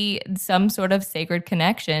be some sort of sacred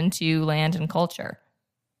connection to land and culture.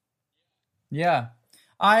 Yeah,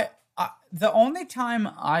 the only time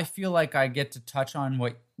I feel like I get to touch on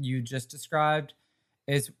what you just described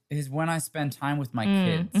is when I spend time with my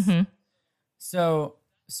kids. Mm-hmm.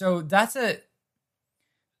 So that's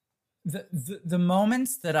the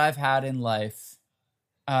moments that I've had in life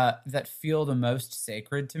that feel the most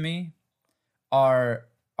sacred to me are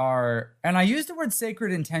and I use the word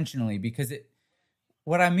sacred intentionally because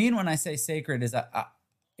what I mean when I say sacred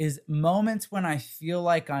is moments when I feel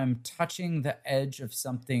like I'm touching the edge of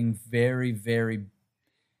something very, very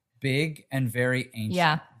big and very ancient.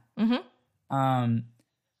 Yeah. Mm-hmm.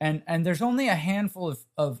 And there's only a handful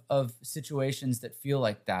of situations that feel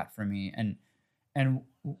like that for me. And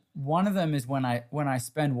one of them is when I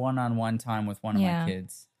spend one-on-one time with one of my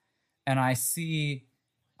kids and I see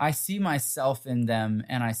myself in them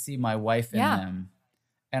and I see my wife in them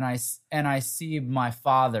and I see my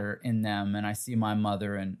father in them and I see my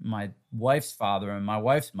mother and my wife's father and my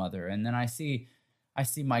wife's mother. And then I see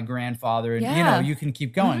my grandfather and, you know, you can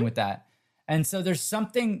keep going with that. And so there's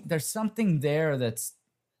something there that's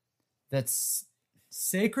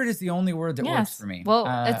sacred is the only word that works for me. Well,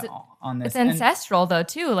 on this. It's ancestral though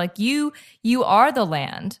too. Like you are the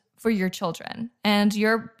land for your children, and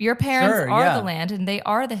your parents are the land, and they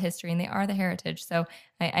are the history, and they are the heritage. So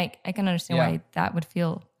I can understand why that would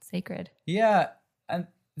feel sacred. Yeah, and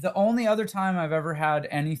the only other time I've ever had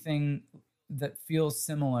anything that feels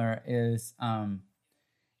similar is,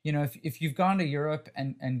 you know, if you've gone to Europe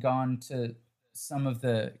and gone to some of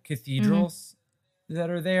the cathedrals. That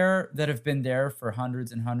are there, that have been there for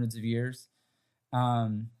hundreds and hundreds of years.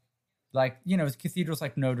 Like, you know, cathedrals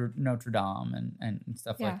like Notre Dame and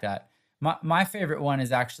stuff like that. My favorite one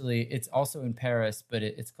is actually, it's also in Paris, but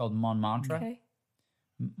it's called Montmartre. Okay.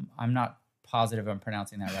 I'm not positive I'm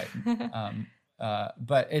pronouncing that right.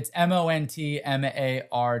 But it's Montmart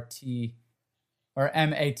or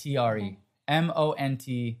Matre.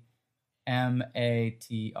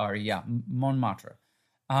 Montmatre. Yeah, Montmartre.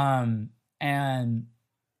 And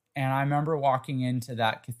I remember walking into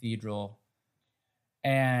that cathedral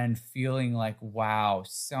and feeling like, wow,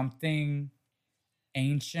 something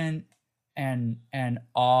ancient and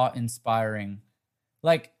awe-inspiring,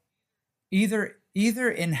 like either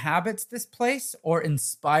inhabits this place or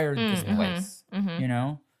inspired this place, you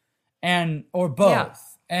know, or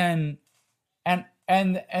both. And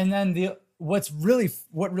then what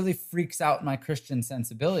really freaks out my Christian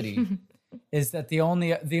sensibility is that the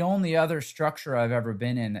only other structure I've ever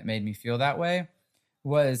been in that made me feel that way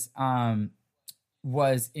was in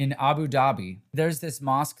Abu Dhabi. There's this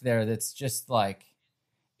mosque there that's just like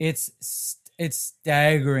it's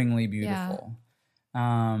staggeringly beautiful.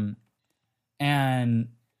 And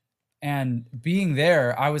being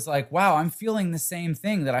there, I was like, wow, I'm feeling the same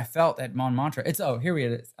thing that I felt at Montmartre. Here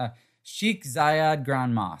it is. Sheikh Zayed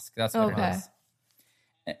Grand Mosque. That's what it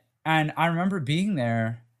is. And I remember being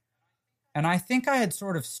there. And I think I had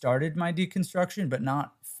sort of started my deconstruction, but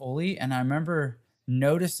not fully. And I remember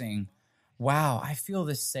noticing, wow, I feel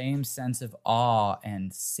the same sense of awe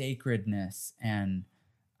and sacredness and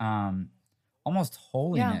almost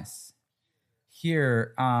holiness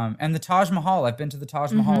here. And the Taj Mahal, I've been to the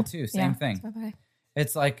Taj Mahal too. Same thing.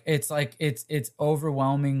 It's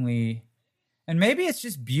overwhelmingly, and maybe it's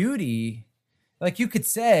just beauty. Like you could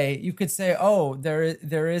say, oh,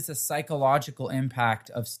 there is a psychological impact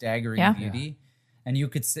of staggering beauty, and you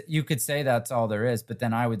could say that's all there is. But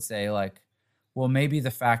then I would say, like, well, maybe the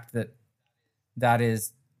fact that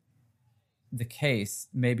is the case,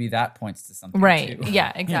 maybe that points to something, right? Too.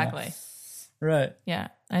 Yeah, exactly. Yeah. Right. Yeah,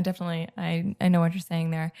 I definitely, I know what you're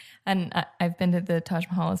saying there, and I've been to the Taj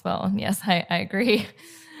Mahal as well. And yes, I agree.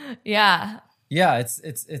 Yeah. Yeah,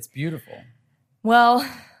 it's beautiful. Well,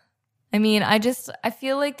 I mean, I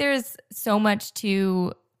feel like there's so much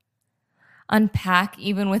to unpack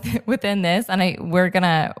even within this, and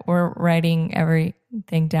we're writing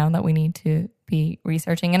everything down that we need to be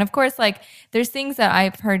researching. And of course, like there's things that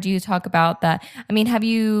I've heard you talk about that, I mean, have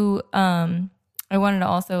you, I wanted to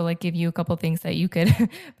also like give you a couple things that you could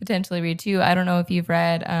potentially read too. I don't know if you've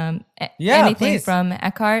read anything please. from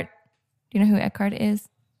Eckhart. Do you know who Eckhart is?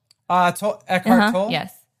 Eckhart Tolle?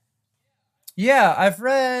 Yes. Yeah, I've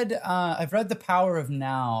read The Power of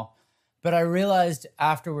Now, but I realized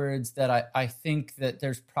afterwards that I think that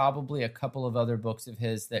there's probably a couple of other books of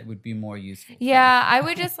his that would be more useful. Yeah, I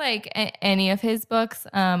would just like any of his books.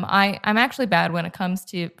 I'm actually bad when it comes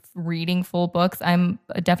to reading full books. I'm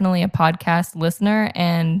definitely a podcast listener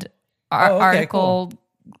and article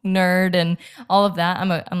nerd and all of that.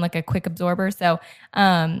 I'm like a quick absorber. So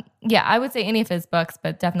yeah, I would say any of his books,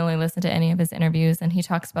 but definitely listen to any of his interviews. And he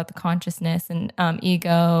talks about the consciousness and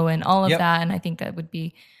ego and all of that. And I think that would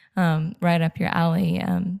be right up your alley.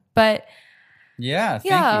 But thank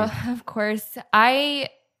you. Of course.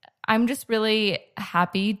 I'm just really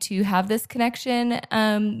happy to have this connection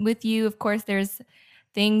with you. Of course, there's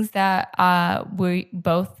things that we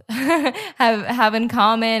both have in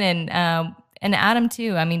common, and Adam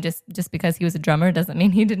too. I mean, just because he was a drummer doesn't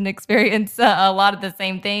mean he didn't experience a lot of the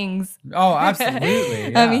same things. Oh,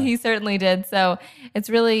 absolutely. Yeah. I mean, he certainly did. So it's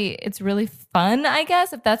really fun, I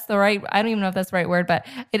guess, if that's the right. I don't even know if that's the right word, but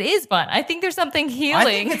it is fun. I think there's something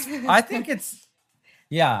healing. I think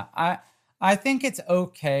it's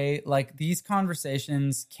okay. Like these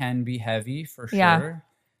conversations can be heavy for sure.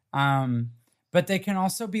 But they can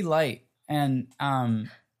also be light. And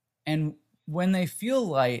when they feel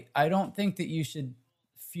light, I don't think that you should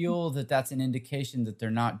feel that that's an indication that they're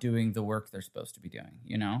not doing the work they're supposed to be doing,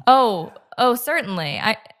 you know? Oh, certainly.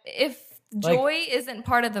 If joy isn't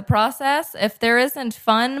part of the process, if there isn't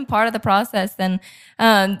fun part of the process, then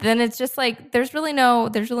it's just like there's really no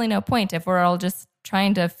point if we're all just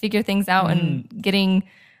trying to figure things out and getting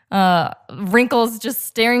wrinkles just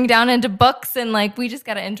staring down into books, and like we just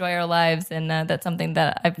got to enjoy our lives, and that's something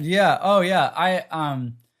that I've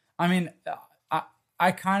I mean,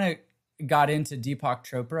 I kind of got into Deepak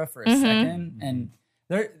Chopra for a second, and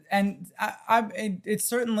it's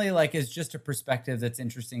certainly like is just a perspective that's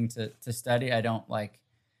interesting to study. I don't like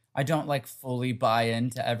fully buy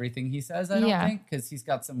into everything he says. I don't think, because he's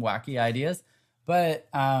got some wacky ideas, but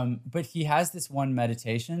he has this one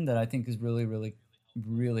meditation that I think is really, really,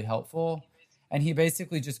 really helpful, and he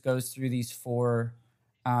basically just goes through these four.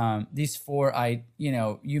 You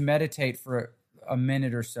meditate for a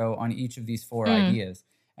minute or so on each of these four ideas,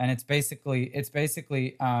 and it's basically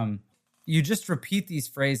you just repeat these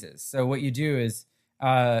phrases. So what you do is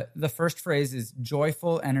the first phrase is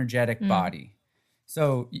joyful, energetic body.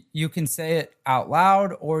 So you can say it out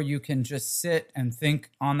loud, or you can just sit and think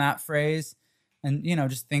on that phrase, and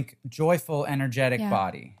just think joyful, energetic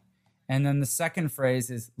body. And then the second phrase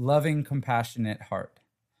is loving, compassionate heart.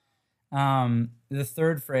 The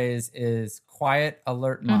third phrase is quiet,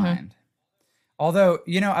 alert mind. Although,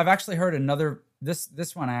 I've actually heard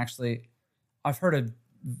this one I've heard a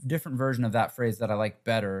different version of that phrase that I like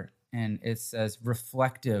better. And it says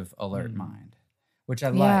reflective, alert mind, which I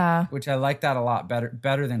like that a lot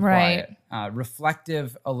better than quiet.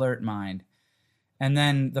 Reflective, alert mind. And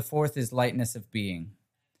then the fourth is lightness of being.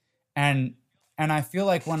 And I feel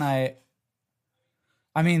like the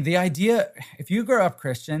idea, if you grow up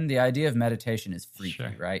Christian, the idea of meditation is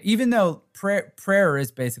freaky, right? Even though prayer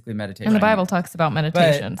is basically meditation. And the Bible talks about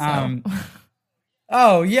meditation.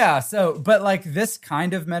 But like this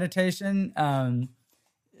kind of meditation,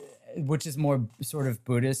 which is more sort of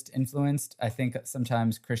Buddhist influenced, I think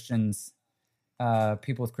sometimes Christians,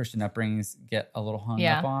 people with Christian upbringings get a little hung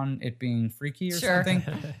up on it being freaky or something.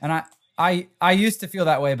 And I used to feel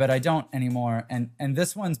that way, but I don't anymore. And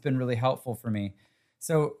this one's been really helpful for me.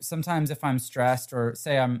 So sometimes if I'm stressed, or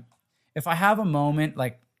say if I have a moment,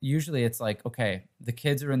 like usually it's like, okay, the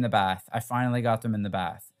kids are in the bath. I finally got them in the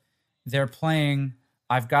bath. They're playing.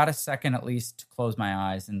 I've got a second at least to close my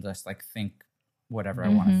eyes and just like think whatever I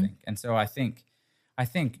want to think. And so I think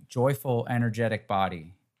joyful, energetic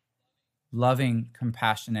body, loving,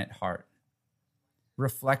 compassionate heart,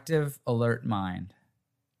 reflective, alert mind,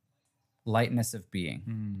 lightness of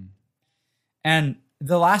being. And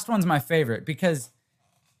the last one's my favorite because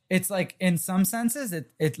it's like in some senses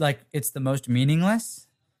it's the most meaningless,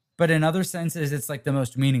 but in other senses it's like the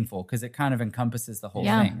most meaningful because it kind of encompasses the whole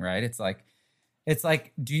thing, right? It's like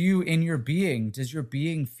does your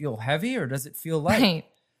being feel heavy or does it feel light? Right.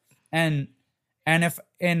 And if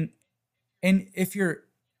you're,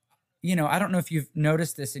 I don't know if you've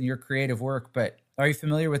noticed this in your creative work, but are you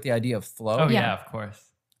familiar with the idea of flow? Oh yeah, of course.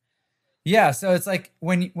 Yeah, so it's like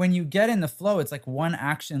when you get in the flow, it's like one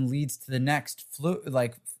action leads to the next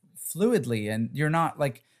fluidly, and you're not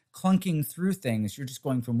like clunking through things. You're just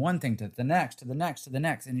going from one thing to the next, to the next, to the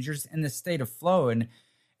next, and you're just in this state of flow, and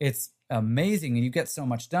it's amazing, and you get so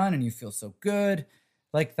much done, and you feel so good.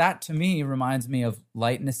 Like that to me reminds me of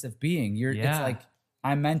lightness of being. It's like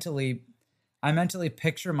I mentally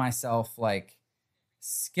picture myself like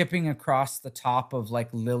skipping across the top of like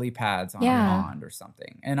lily pads on a pond or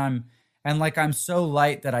something, and I'm so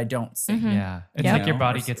light that I don't sink. Yeah, it's like your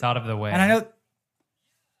body gets out of the way. And I know,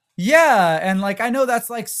 and like I know that's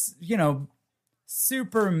like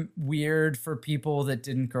super weird for people that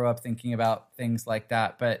didn't grow up thinking about things like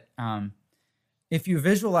that. But if you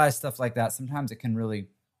visualize stuff like that, sometimes it can really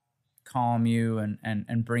calm you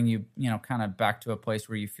and bring you, kind of back to a place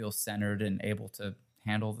where you feel centered and able to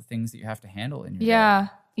handle the things that you have to handle in your day.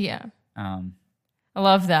 Yeah. I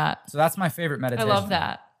love that. So that's my favorite meditation. I love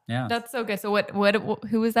that. Yeah. That's so good. So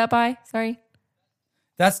who was that by? Sorry.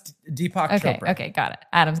 That's Deepak Chopra. Okay, got it.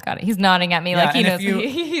 Adam's got it. He's nodding at me like he knows.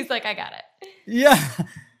 He's like, I got it. Yeah.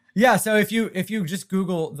 Yeah. So if you just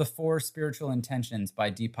Google the 4 spiritual intentions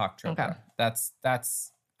by Deepak Chopra, that's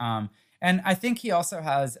and I think he also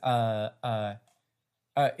has I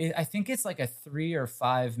think it's like a 3 or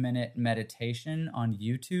 5 minute meditation on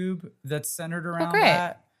YouTube that's centered around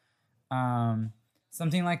that.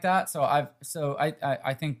 Something like that. So I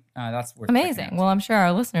think that's worth amazing. Well, I'm sure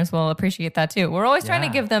our listeners will appreciate that too. We're always trying to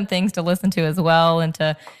give them things to listen to as well and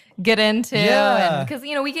to get into. Yeah. Because,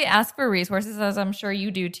 we get asked for resources, as I'm sure you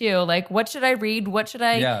do too. Like, what should I read? What should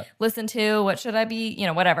I listen to? What should I be,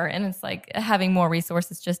 whatever. And it's like having more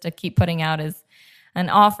resources just to keep putting out is an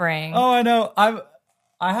offering. Oh, I know. I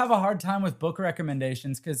have a hard time with book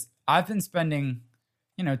recommendations because I've been spending,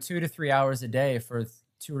 2 to 3 hours a day for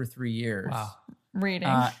 2 or 3 years. Wow. Reading.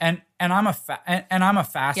 And I'm a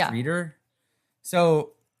fast reader.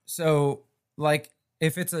 So like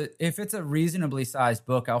if it's a reasonably sized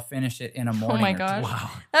book, I'll finish it in a morning. Oh my gosh. Wow.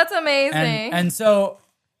 That's amazing. And so,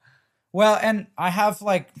 well, and I have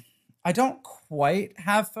I don't quite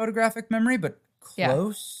have photographic memory, but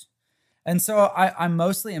close. Yeah. And so I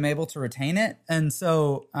mostly am able to retain it. And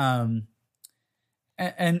so,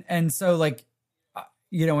 and so like,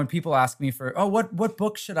 when people ask me for, what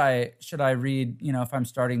book should I read, if I'm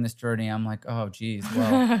starting this journey, I'm like, oh geez,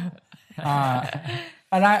 well, and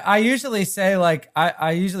I usually say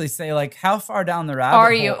how far down the rabbit hole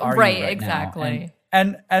are you right exactly. Now?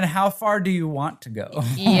 And how far do you want to go?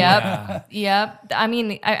 Yep. I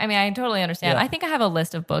mean, I totally understand. I think I have a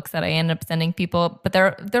list of books that I end up sending people, but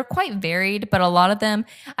they're quite varied. But a lot of them,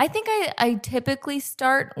 I think I typically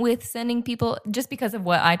start with sending people just because of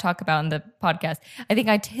what I talk about in the podcast. I think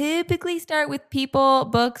I typically start with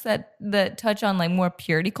books that touch on like more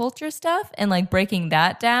purity culture stuff and like breaking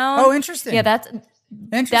that down. Oh, interesting. Yeah, that's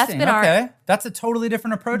interesting. That's a totally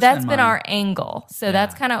different approach. That's been our angle. So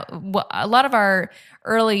that's kind of what a lot of our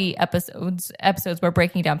early episodes were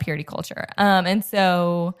breaking down purity culture. And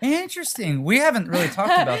so interesting. We haven't really talked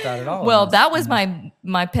about that at all. Well, that was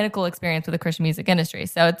my pinnacle experience with the Christian music industry.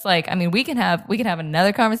 So it's like, I mean, we can have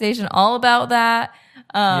another conversation all about that.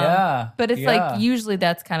 But it's like usually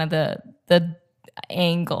that's kind of the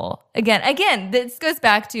angle. Again, this goes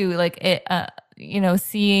back to like it.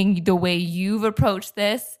 Seeing the way you've approached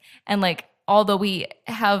this and like, although we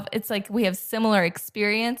have similar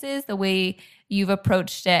experiences, the way you've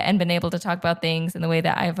approached it and been able to talk about things and the way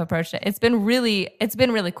that I've approached it, it's been really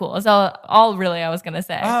cool. It's all really I was going to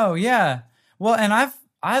say. Oh yeah. Well, and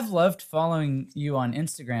I've loved following you on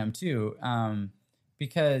Instagram too.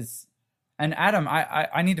 Because, and Adam,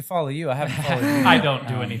 I need to follow you. I haven't followed you. I don't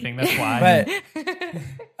do anything. That's why.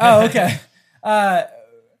 But, okay.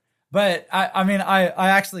 But I mean,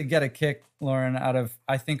 I actually get a kick, Lauren, out of,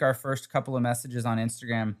 I think our first couple of messages on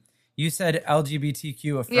Instagram. You said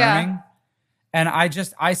LGBTQ affirming.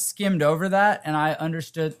 I skimmed over that and I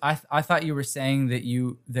understood. I thought you were saying that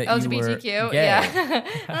you were LGBTQ, gay. yeah.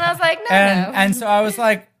 And I was like, no. And so I was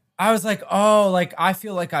like, oh, like I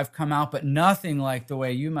feel like I've come out, but nothing like the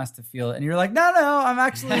way you must have felt. And you're like, no, I'm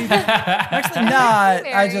actually not.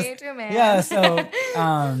 I just, to a man. yeah. So,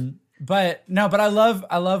 but I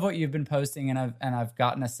love what you've been posting, and I've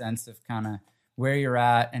gotten a sense of kind of where you're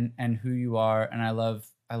at and who you are, and I love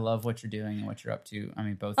what you're doing and what you're up to. I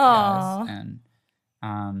mean, both guys,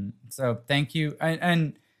 and so thank you.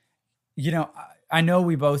 And you know, I know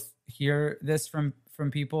we both hear this from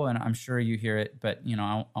people, and I'm sure you hear it, but you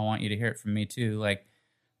know, I want you to hear it from me too. Like,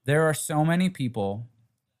 there are so many people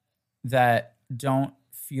that don't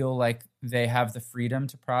feel like they have the freedom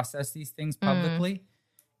to process these things publicly.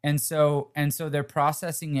 And so they're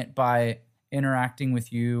processing it by interacting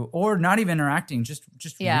with you, or not even interacting, just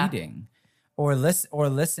reading or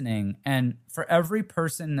listening. And for every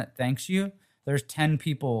person that thanks you, there's 10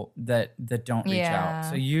 people that don't reach out.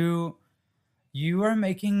 So you are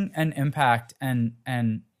making an impact, and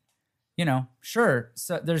you know, sure,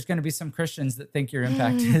 so there's going to be some Christians that think your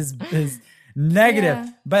impact is negative,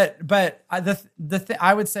 but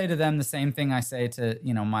I would say to them the same thing I say to,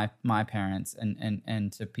 you know, my parents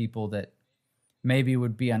and to people that maybe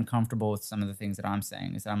would be uncomfortable with some of the things that I'm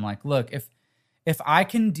saying, is I'm like, look, if I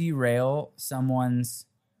can derail someone's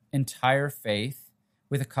entire faith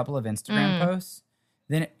with a couple of Instagram posts,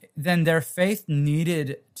 then their faith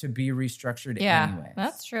needed to be restructured anyway.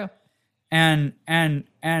 That's true. And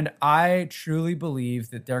I truly believe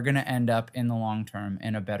that they're going to end up in the long term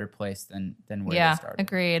in a better place than where they started.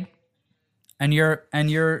 Agreed. And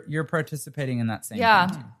you're participating in that same thing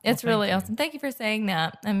too. It's really awesome. Thank you for saying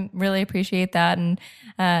that. I really appreciate that. And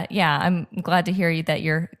I'm glad to hear you that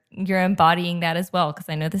you're embodying that as well, because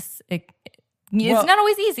I know it's not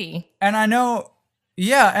always easy. And I know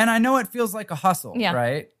it feels like a hustle,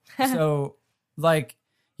 right? So like,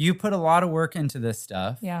 you put a lot of work into this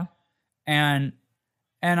stuff. Yeah. And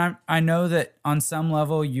I know that on some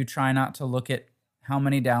level you try not to look at how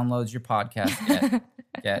many downloads your podcast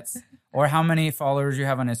gets or how many followers you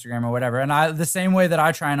have on Instagram or whatever. And the same way that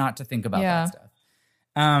I try not to think about that stuff.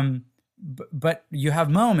 But you have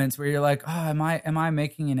moments where you're like, oh, am I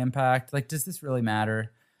making an impact? Like, does this really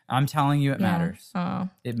matter? I'm telling you, it matters.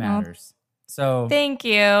 It matters. So thank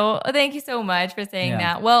you so much for saying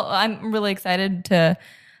that. Well, I'm really excited to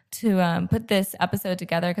put this episode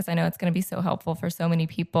together, because I know it's going to be so helpful for so many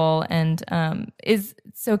people. And can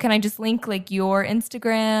I just link like your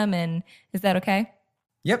Instagram, and is that okay?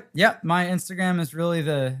 Yep. My Instagram is really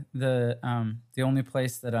the only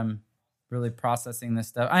place that I'm really processing this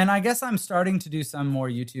stuff. And I guess I'm starting to do some more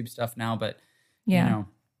YouTube stuff now, but you know,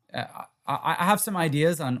 I have some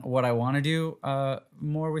ideas on what I want to do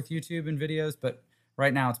more with YouTube and videos, but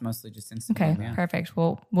right now it's mostly just Instagram. Okay, perfect.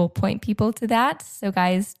 We'll point people to that. So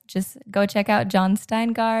guys, just go check out Jon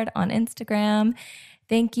Steingard on Instagram.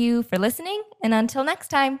 Thank you for listening, and until next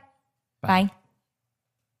time, bye.